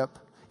worship,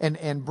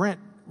 and Brent,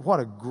 what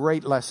a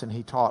great lesson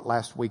he taught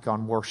last week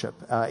on worship.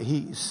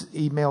 He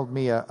emailed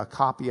me a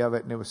copy of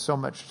it, and it was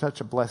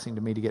such a blessing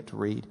to me to get to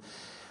read.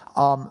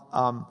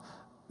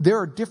 There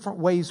are different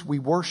ways we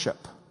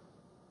worship,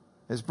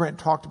 as Brent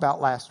talked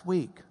about last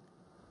week.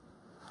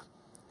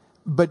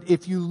 But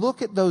if you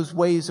look at those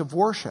ways of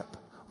worship,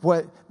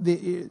 what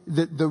the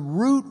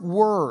root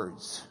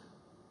words,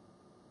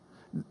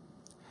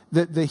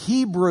 the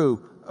Hebrew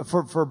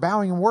for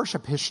bowing in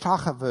worship,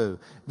 hishtachavu,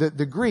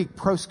 the Greek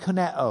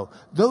proskuneo,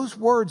 those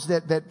words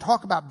that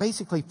talk about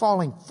basically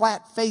falling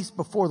flat-faced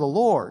before the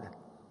Lord,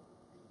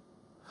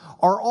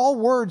 are all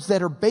words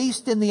that are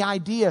based in the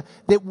idea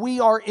that we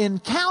are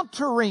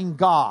encountering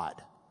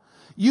God.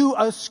 You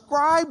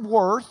ascribe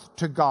worth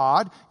to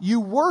God.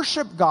 You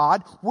worship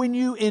God when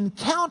you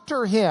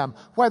encounter Him,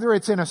 whether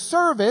it's in a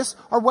service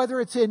or whether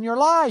it's in your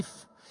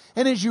life.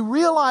 And as you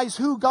realize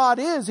who God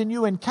is and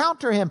you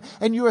encounter Him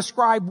and you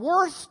ascribe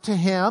worth to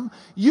Him,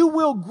 you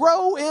will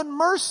grow in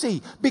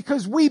mercy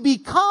because we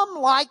become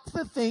like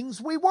the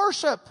things we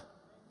worship.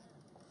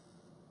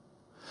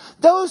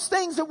 Those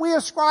things that we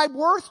ascribe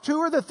worth to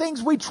are the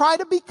things we try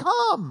to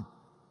become.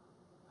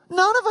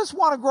 None of us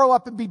want to grow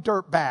up and be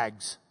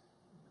dirtbags.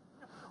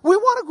 We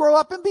want to grow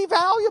up and be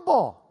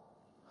valuable.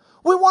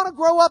 We want to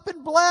grow up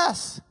and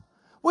bless.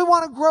 We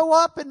want to grow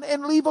up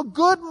and leave a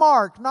good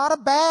mark, not a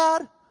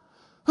bad.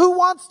 Who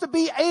wants to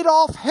be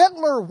Adolf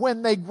Hitler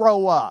when they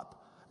grow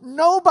up?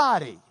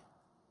 Nobody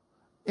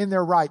in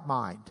their right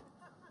mind.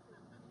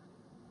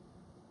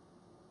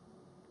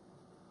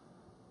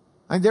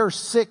 And there are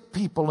sick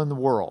people in the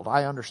world.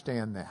 I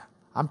understand that.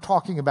 I'm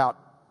talking about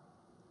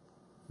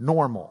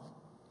normal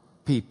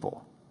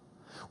people.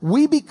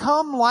 We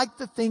become like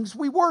the things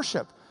we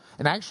worship.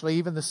 And actually,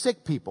 even the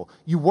sick people.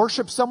 You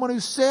worship someone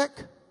who's sick.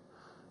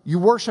 You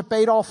worship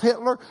Adolf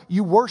Hitler.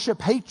 You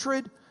worship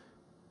hatred.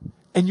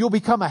 And you'll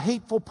become a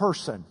hateful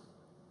person.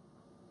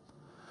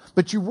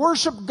 But you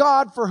worship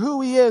God for who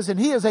He is. And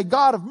He is a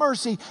God of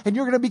mercy. And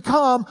you're going to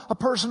become a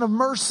person of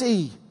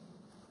mercy.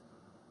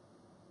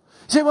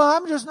 You say, well,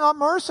 I'm just not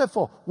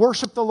merciful.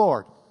 Worship the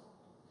Lord.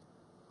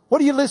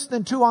 What are you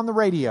listening to on the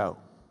radio?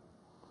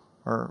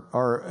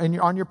 or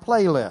on your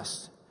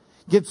playlist.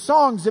 Get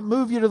songs that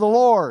move you to the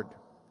Lord.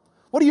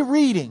 What are you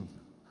reading?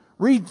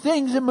 Read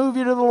things that move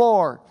you to the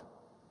Lord.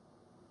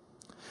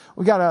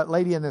 We got a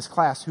lady in this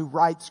class who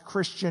writes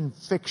Christian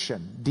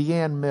fiction,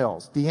 Deanne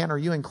Mills. Deanne, are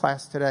you in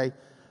class today?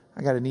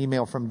 I got an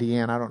email from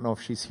Deanne. I don't know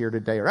if she's here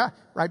today or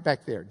right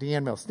back there.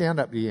 Deanne Mills. Stand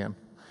up, Deanne.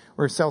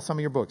 We're going to sell some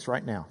of your books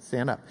right now.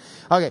 Stand up.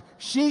 Okay.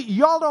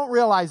 Y'all don't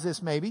realize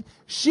this maybe.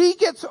 She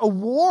gets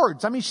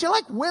awards. I mean, she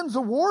wins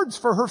awards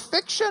for her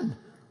fiction.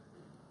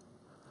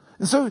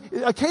 And so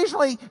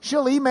occasionally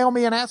she'll email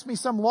me and ask me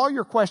some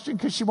lawyer question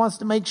because she wants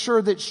to make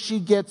sure that she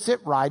gets it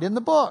right in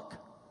the book.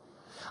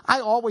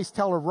 I always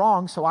tell her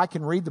wrong so I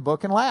can read the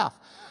book and laugh.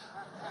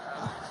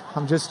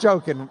 I'm just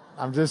joking.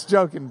 I'm just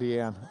joking,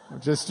 Deanne.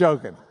 I'm just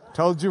joking.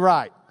 Told you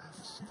right.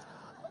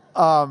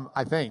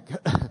 I think.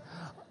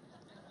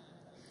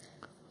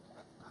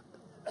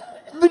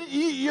 But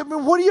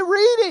what are you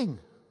reading?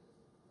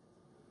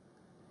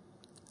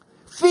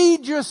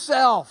 Feed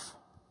yourself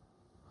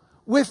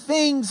with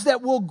things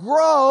that will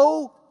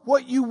grow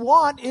what you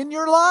want in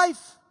your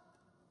life.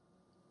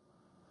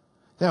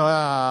 You know,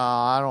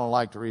 I don't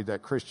like to read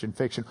that Christian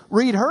fiction.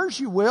 Read hers,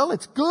 you will.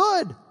 It's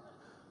good.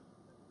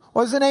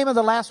 What was the name of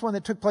the last one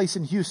that took place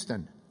in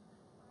Houston?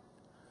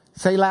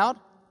 Say loud.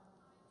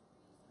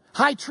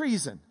 High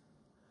Treason.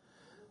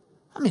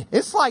 I mean,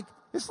 it's like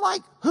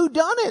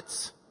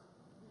whodunits.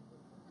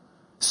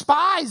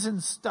 Spies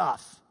and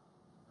stuff.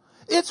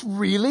 It's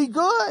really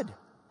good.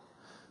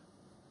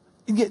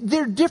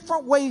 There are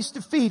different ways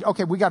to feed.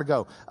 Okay, we got to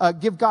go.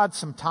 Give God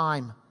some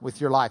time with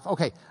your life.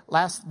 Okay,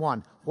 last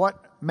one.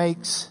 What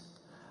makes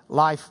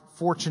life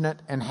fortunate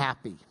and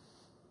happy?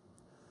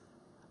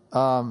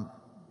 Oh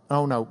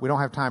no, we don't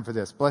have time for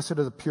this. Blessed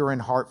are the pure in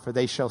heart, for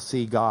they shall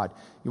see God.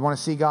 You want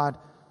to see God?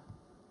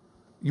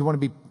 You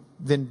want to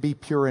be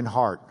pure in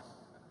heart.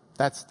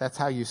 That's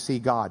how you see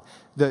God.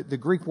 The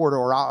Greek word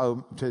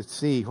orao, to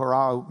see,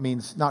 orao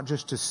means not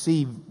just to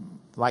see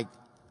like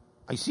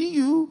I see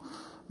you,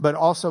 but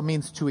also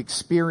means to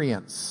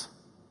experience.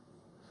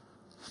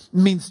 It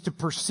means to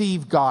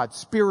perceive God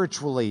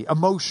spiritually,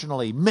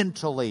 emotionally,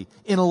 mentally,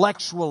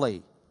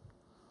 intellectually.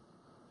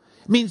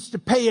 It means to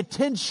pay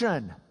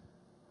attention.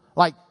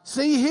 Like,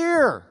 see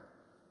here.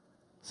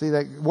 See,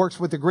 that works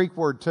with the Greek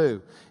word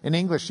too. In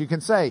English, you can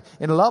say,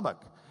 in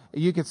Lubbock,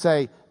 you could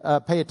say,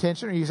 pay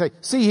attention, or you say,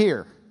 see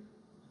here.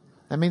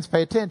 That means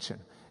pay attention.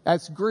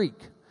 That's Greek.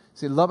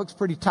 See, Lubbock's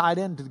pretty tied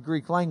into the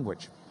Greek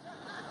language.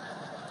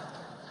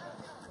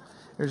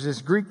 There's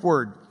this Greek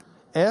word,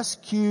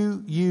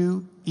 S-Q-U-E-E-T.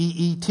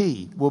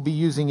 We'll be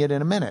using it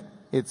in a minute.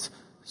 It's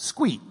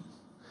squeet.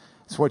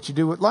 It's what you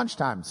do at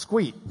lunchtime,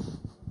 squeet.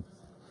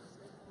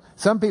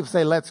 Some people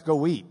say, let's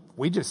go eat.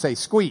 We just say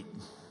squeet.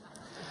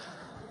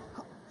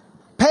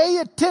 Pay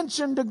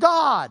attention to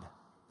God.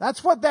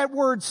 That's what that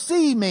word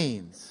see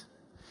means.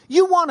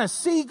 You want to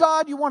see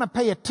God. You want to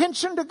pay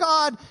attention to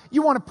God.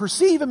 You want to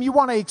perceive Him. You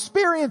want to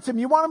experience Him.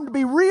 You want Him to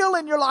be real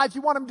in your life.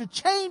 You want Him to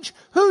change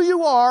who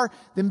you are.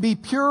 Then be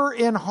pure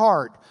in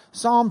heart.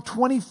 Psalm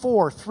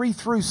 24,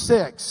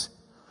 3-6.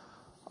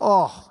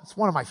 Oh, it's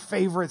one of my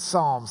favorite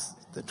Psalms.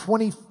 The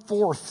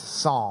 24th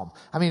Psalm.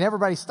 I mean,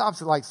 everybody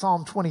stops at like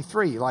Psalm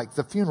 23, like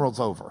the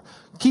funeral's over.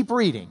 Keep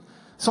reading.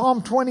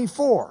 Psalm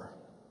 24.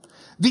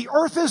 The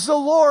earth is the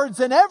Lord's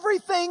and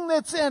everything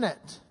that's in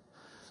it.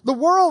 The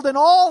world and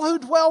all who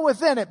dwell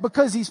within it,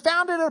 because He's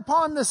founded it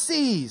upon the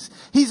seas.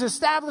 He's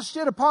established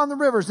it upon the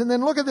rivers. And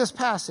then look at this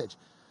passage.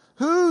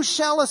 Who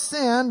shall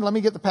ascend? Let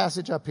me get the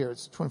passage up here.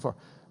 It's 24.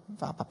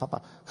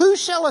 Who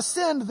shall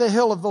ascend the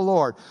hill of the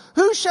Lord?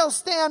 Who shall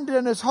stand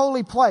in His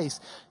holy place?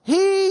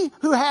 He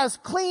who has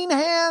clean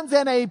hands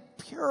and a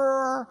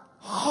pure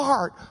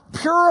heart.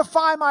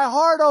 Purify my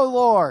heart, O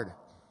Lord,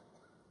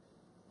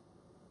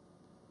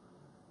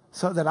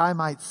 so that I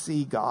might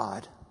see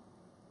God.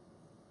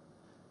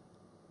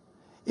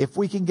 If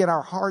we can get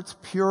our hearts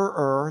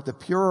purer, the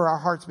purer our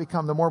hearts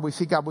become, the more we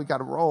see God, we got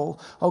to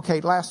roll. Okay,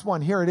 last one.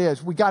 Here it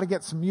is. We got to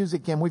get some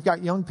music in. We've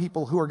got young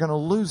people who are going to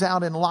lose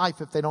out in life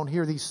if they don't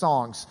hear these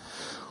songs.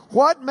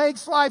 What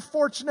makes life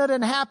fortunate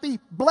and happy?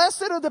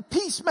 Blessed are the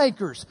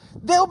peacemakers.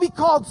 They'll be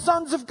called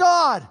sons of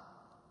God.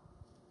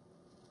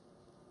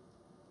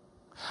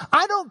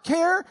 I don't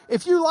care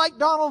if you like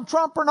Donald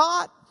Trump or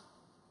not.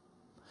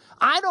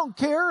 I don't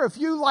care if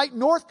you like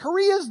North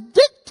Korea's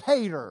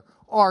dictator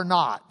or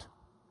not.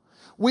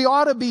 We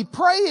ought to be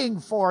praying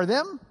for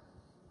them,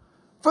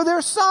 for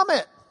their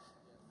summit,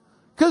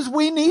 because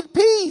we need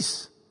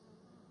peace.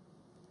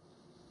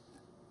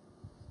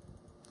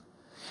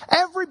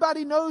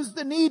 Everybody knows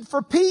the need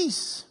for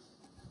peace.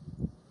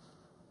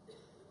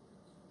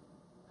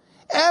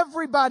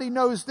 Everybody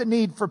knows the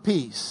need for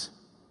peace.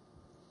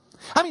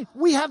 I mean,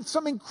 we have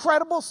some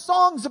incredible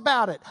songs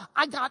about it.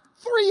 I got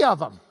 3 of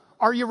them.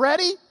 Are you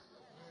ready?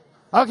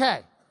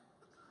 Okay.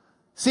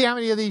 See how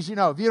many of these you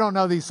know. If you don't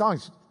know these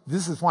songs,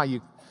 this is why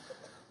you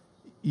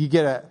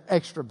get an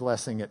extra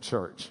blessing at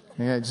church.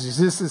 Yeah,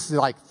 this is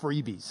like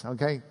freebies.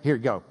 Okay, here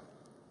you go.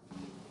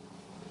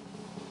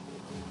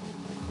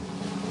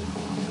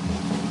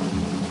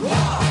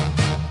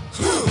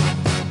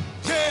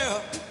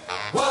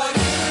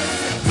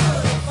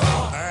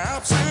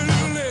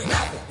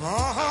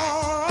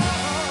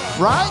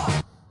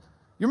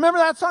 You remember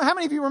that song? How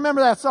many of you remember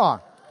that song?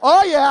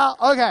 Oh, yeah.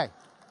 Okay.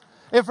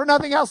 If for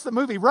nothing else, the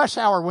movie Rush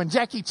Hour when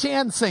Jackie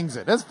Chan sings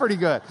it. That's pretty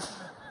good.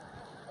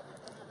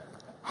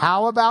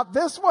 How about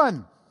this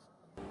one?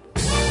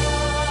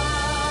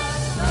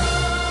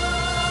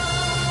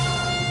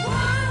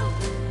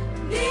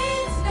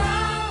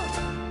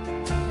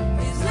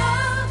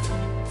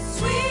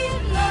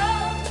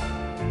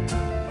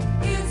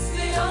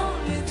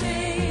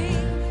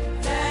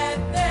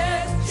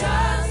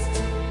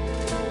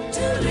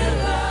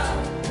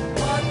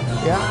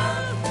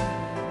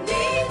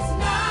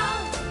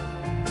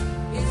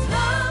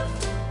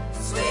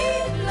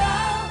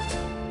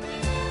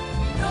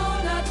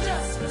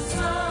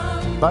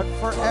 But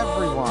for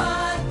everyone.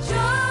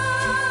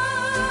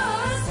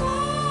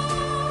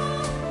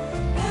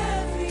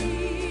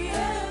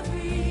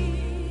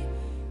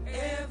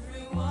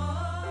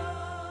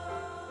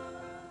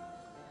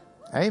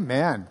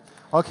 Amen.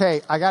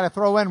 Okay, I got to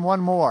throw in one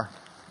more.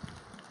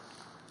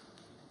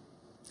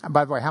 And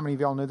by the way, how many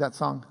of y'all knew that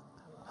song?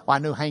 Well, I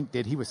knew Hank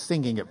did. He was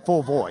singing at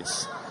full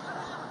voice.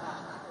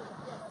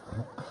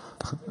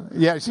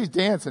 Yeah, she's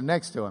dancing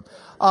next to him.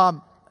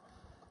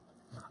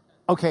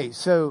 Okay,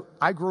 so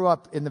I grew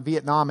up in the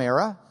Vietnam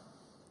era,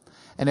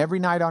 and every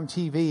night on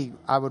TV,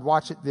 I would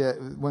watch it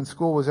when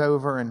school was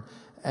over,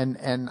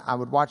 and I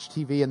would watch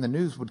TV, and the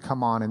news would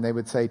come on, and they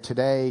would say,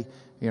 today,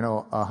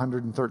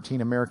 113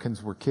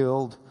 Americans were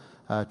killed,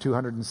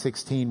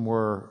 216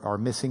 are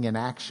missing in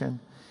action,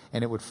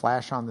 and it would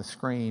flash on the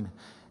screen,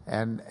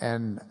 and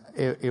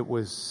it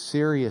was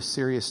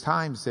serious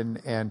times,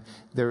 and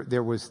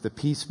there was the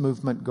peace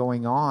movement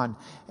going on,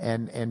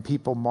 and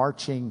people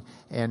marching,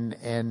 and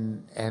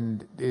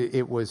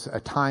it was a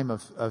time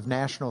of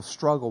national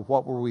struggle.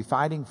 What were we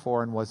fighting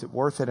for, and was it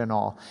worth it, and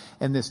all?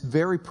 And this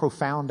very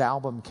profound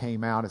album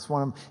came out. It's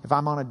one of, if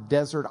I'm on a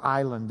desert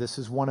island, this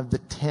is one of the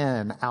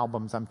 10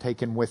 albums I'm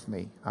taking with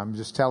me. I'm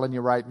just telling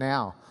you right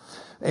now.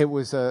 It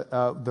was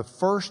the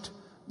first,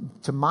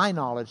 to my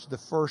knowledge, the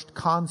first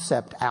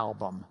concept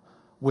album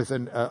with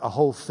a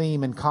whole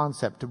theme and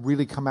concept to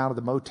really come out of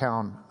the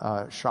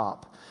Motown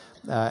shop.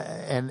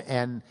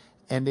 And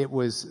it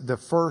was the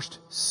first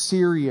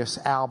serious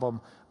album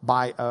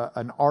by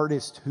an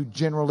artist who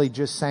generally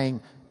just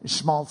sang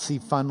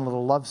schmaltzy, fun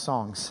little love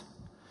songs.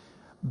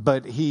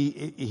 But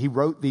he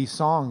wrote these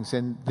songs,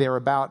 and they're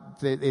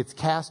about, it's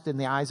cast in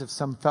the eyes of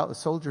some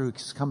soldier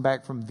who's come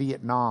back from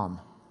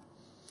Vietnam.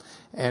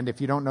 And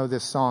if you don't know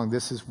this song,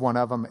 this is one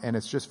of them, and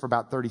it's just for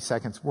about 30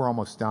 seconds. We're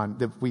almost done.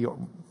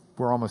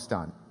 We're almost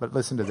done. But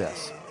listen to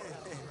this. Hey,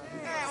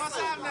 what's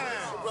happening?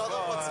 Brother,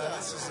 what's up?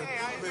 This is a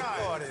big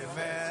party,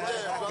 man. I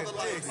can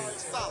dig it.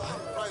 Solid.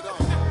 Right on.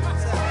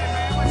 Hey,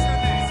 man, what's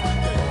your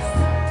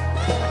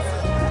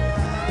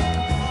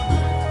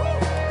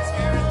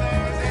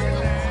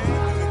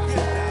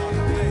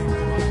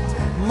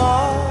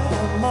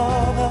name?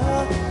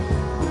 Mother,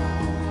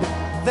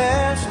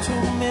 there's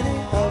too many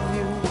of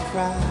you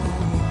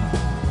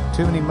crying.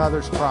 Too many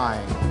mothers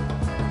crying.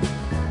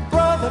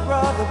 Brother,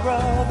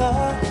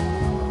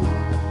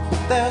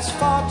 there's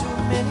far too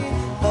many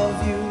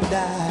of you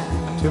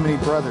dying. Too many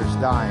brothers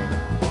dying.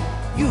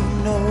 You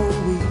know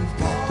we've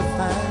got to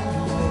find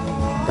a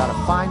way. Got to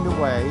find a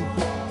way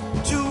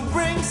to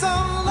bring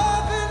some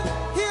love in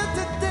here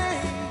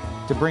today.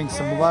 To bring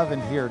some love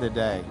in here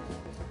today.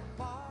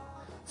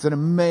 It's an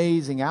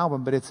amazing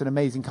album, but it's an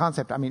amazing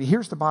concept. I mean,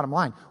 here's the bottom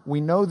line. We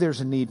know there's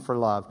a need for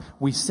love.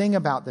 We sing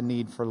about the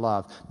need for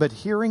love. But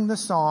hearing the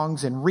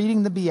songs and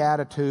reading the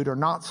Beatitude are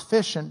not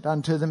sufficient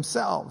unto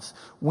themselves.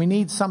 We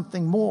need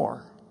something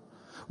more.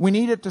 We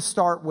need it to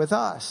start with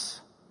us.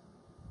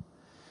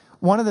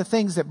 One of the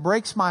things that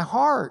breaks my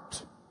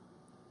heart,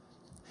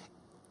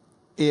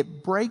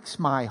 it breaks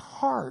my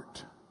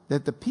heart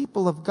that the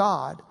people of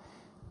God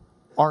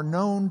are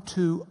known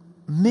to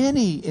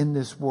many in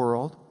this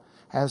world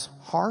as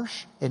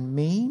harsh and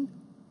mean,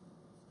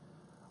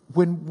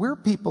 when we're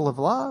people of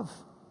love.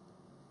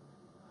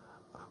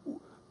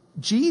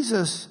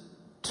 Jesus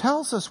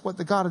tells us what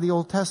the God of the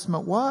Old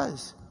Testament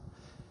was.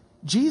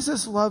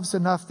 Jesus loves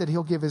enough that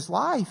he'll give his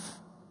life.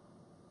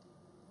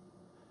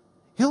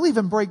 He'll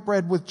even break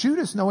bread with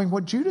Judas, knowing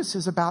what Judas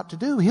is about to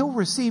do. He'll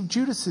receive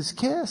Judas's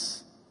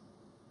kiss.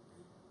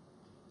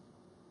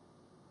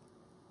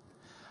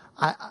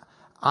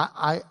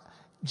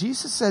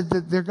 Jesus said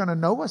that they're going to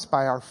know us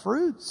by our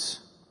fruits.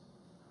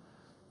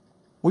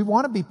 We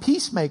want to be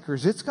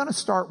peacemakers. It's going to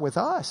start with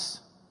us.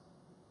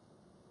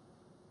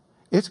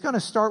 It's going to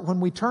start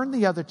when we turn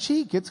the other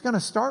cheek. It's going to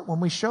start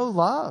when we show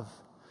love,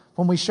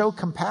 when we show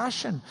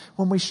compassion,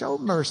 when we show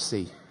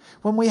mercy,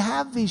 when we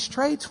have these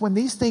traits, when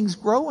these things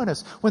grow in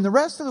us, when the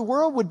rest of the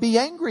world would be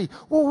angry.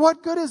 Well,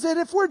 what good is it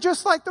if we're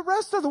just like the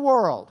rest of the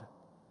world?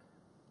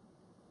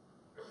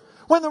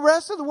 When the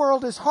rest of the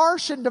world is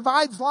harsh and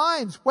divides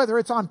lines, whether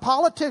it's on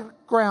politic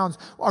grounds,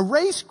 or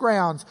race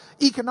grounds,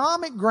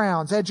 economic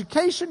grounds,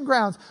 education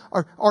grounds,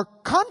 or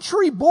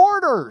country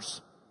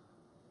borders.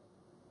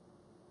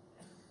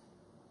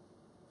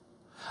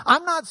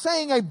 I'm not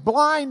saying a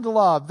blind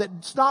love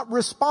that's not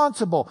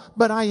responsible,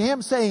 but I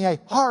am saying a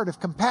heart of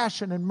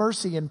compassion and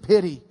mercy and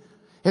pity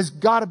has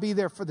got to be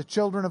there for the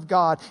children of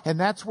God. And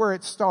that's where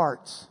it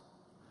starts.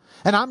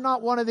 And I'm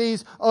not one of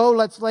these, oh,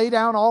 let's lay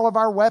down all of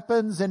our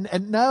weapons.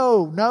 And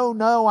no,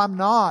 I'm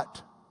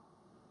not.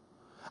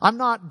 I'm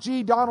not,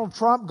 gee, Donald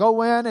Trump,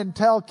 go in and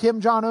tell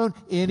Kim Jong-un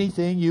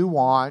anything you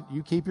want.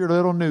 You keep your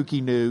little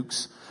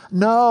nukes.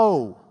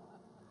 No.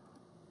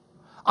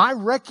 I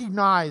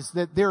recognize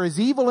that there is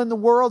evil in the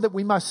world that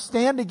we must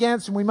stand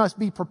against, and we must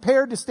be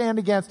prepared to stand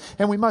against,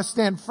 and we must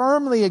stand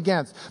firmly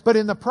against. But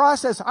in the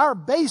process, our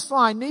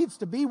baseline needs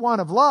to be one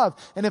of love.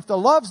 And if the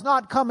love's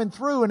not coming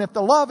through, and if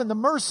the love and the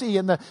mercy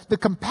and the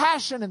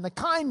compassion and the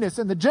kindness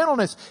and the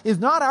gentleness is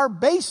not our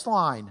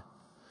baseline,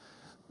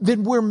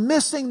 then we're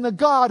missing the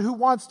God who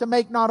wants to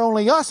make not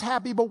only us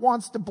happy, but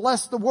wants to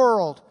bless the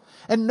world.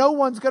 And no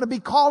one's going to be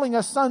calling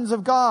us sons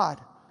of God.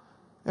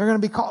 They're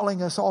going to be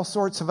calling us all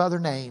sorts of other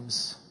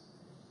names.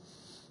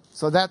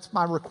 So that's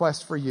my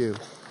request for you.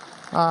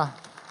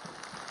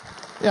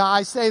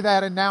 I say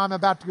that, and now I'm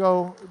about to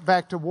go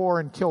back to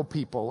war and kill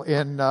people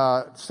in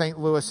St.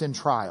 Louis in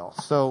trial.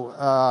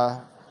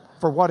 So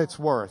for what it's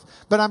worth.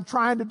 But I'm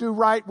trying to do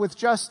right with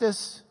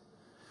justice.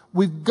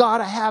 We've got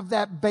to have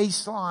that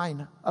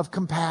baseline of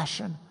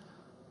compassion.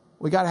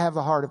 We got to have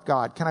the heart of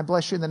God. Can I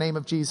bless you in the name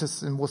of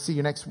Jesus? And we'll see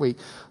you next week.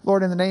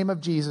 Lord, in the name of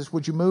Jesus,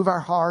 would you move our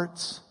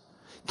hearts,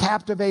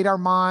 captivate our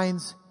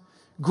minds,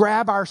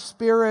 grab our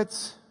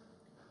spirits,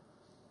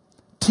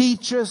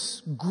 teach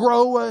us,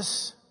 grow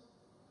us,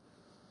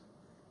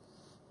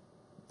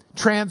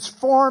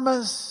 transform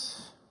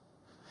us,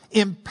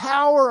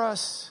 empower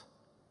us,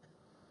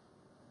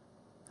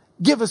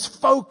 give us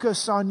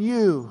focus on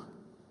you.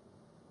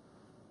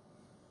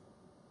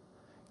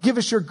 Give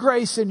us your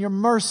grace and your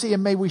mercy,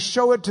 and may we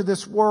show it to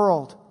this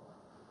world.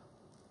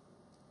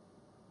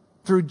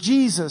 Through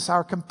Jesus,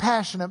 our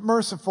compassionate,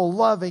 merciful,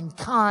 loving,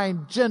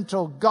 kind,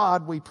 gentle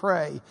God, we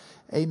pray.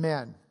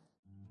 Amen.